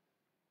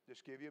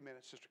 Just give you a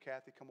minute. Sister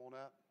Kathy, come on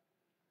up.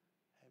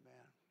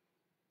 Amen.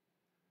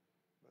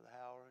 Brother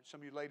Howard.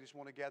 Some of you ladies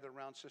want to gather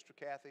around Sister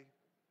Kathy.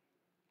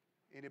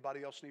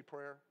 Anybody else need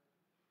prayer?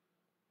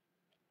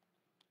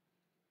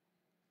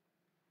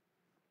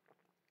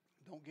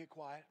 Don't get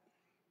quiet.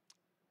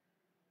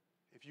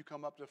 If you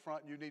come up to the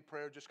front and you need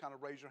prayer, just kind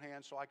of raise your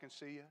hand so I can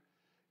see you.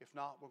 If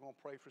not, we're going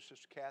to pray for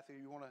Sister Kathy.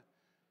 You want to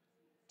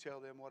tell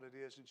them what it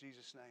is in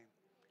Jesus' name.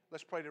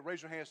 Let's pray to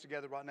raise your hands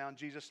together right now in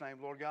Jesus' name.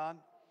 Lord God,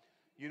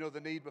 you know the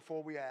need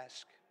before we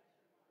ask.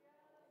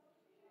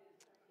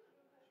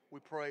 We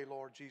pray,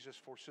 Lord Jesus,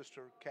 for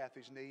Sister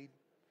Kathy's need.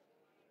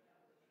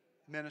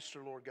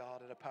 Minister, Lord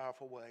God, in a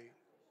powerful way.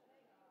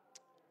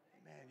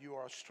 Amen. You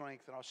are our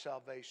strength and our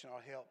salvation,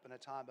 our help in a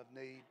time of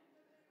need.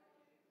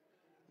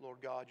 Lord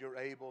God, you're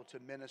able to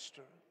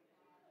minister.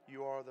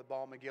 You are the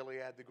balm of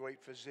Gilead, the great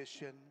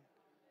physician.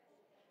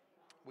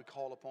 We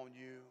call upon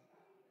you.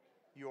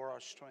 You are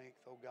our strength,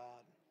 oh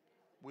God.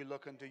 We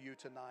look unto you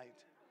tonight.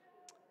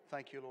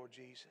 Thank you, Lord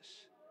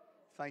Jesus.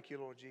 Thank you,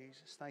 Lord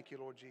Jesus. Thank you,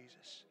 Lord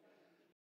Jesus.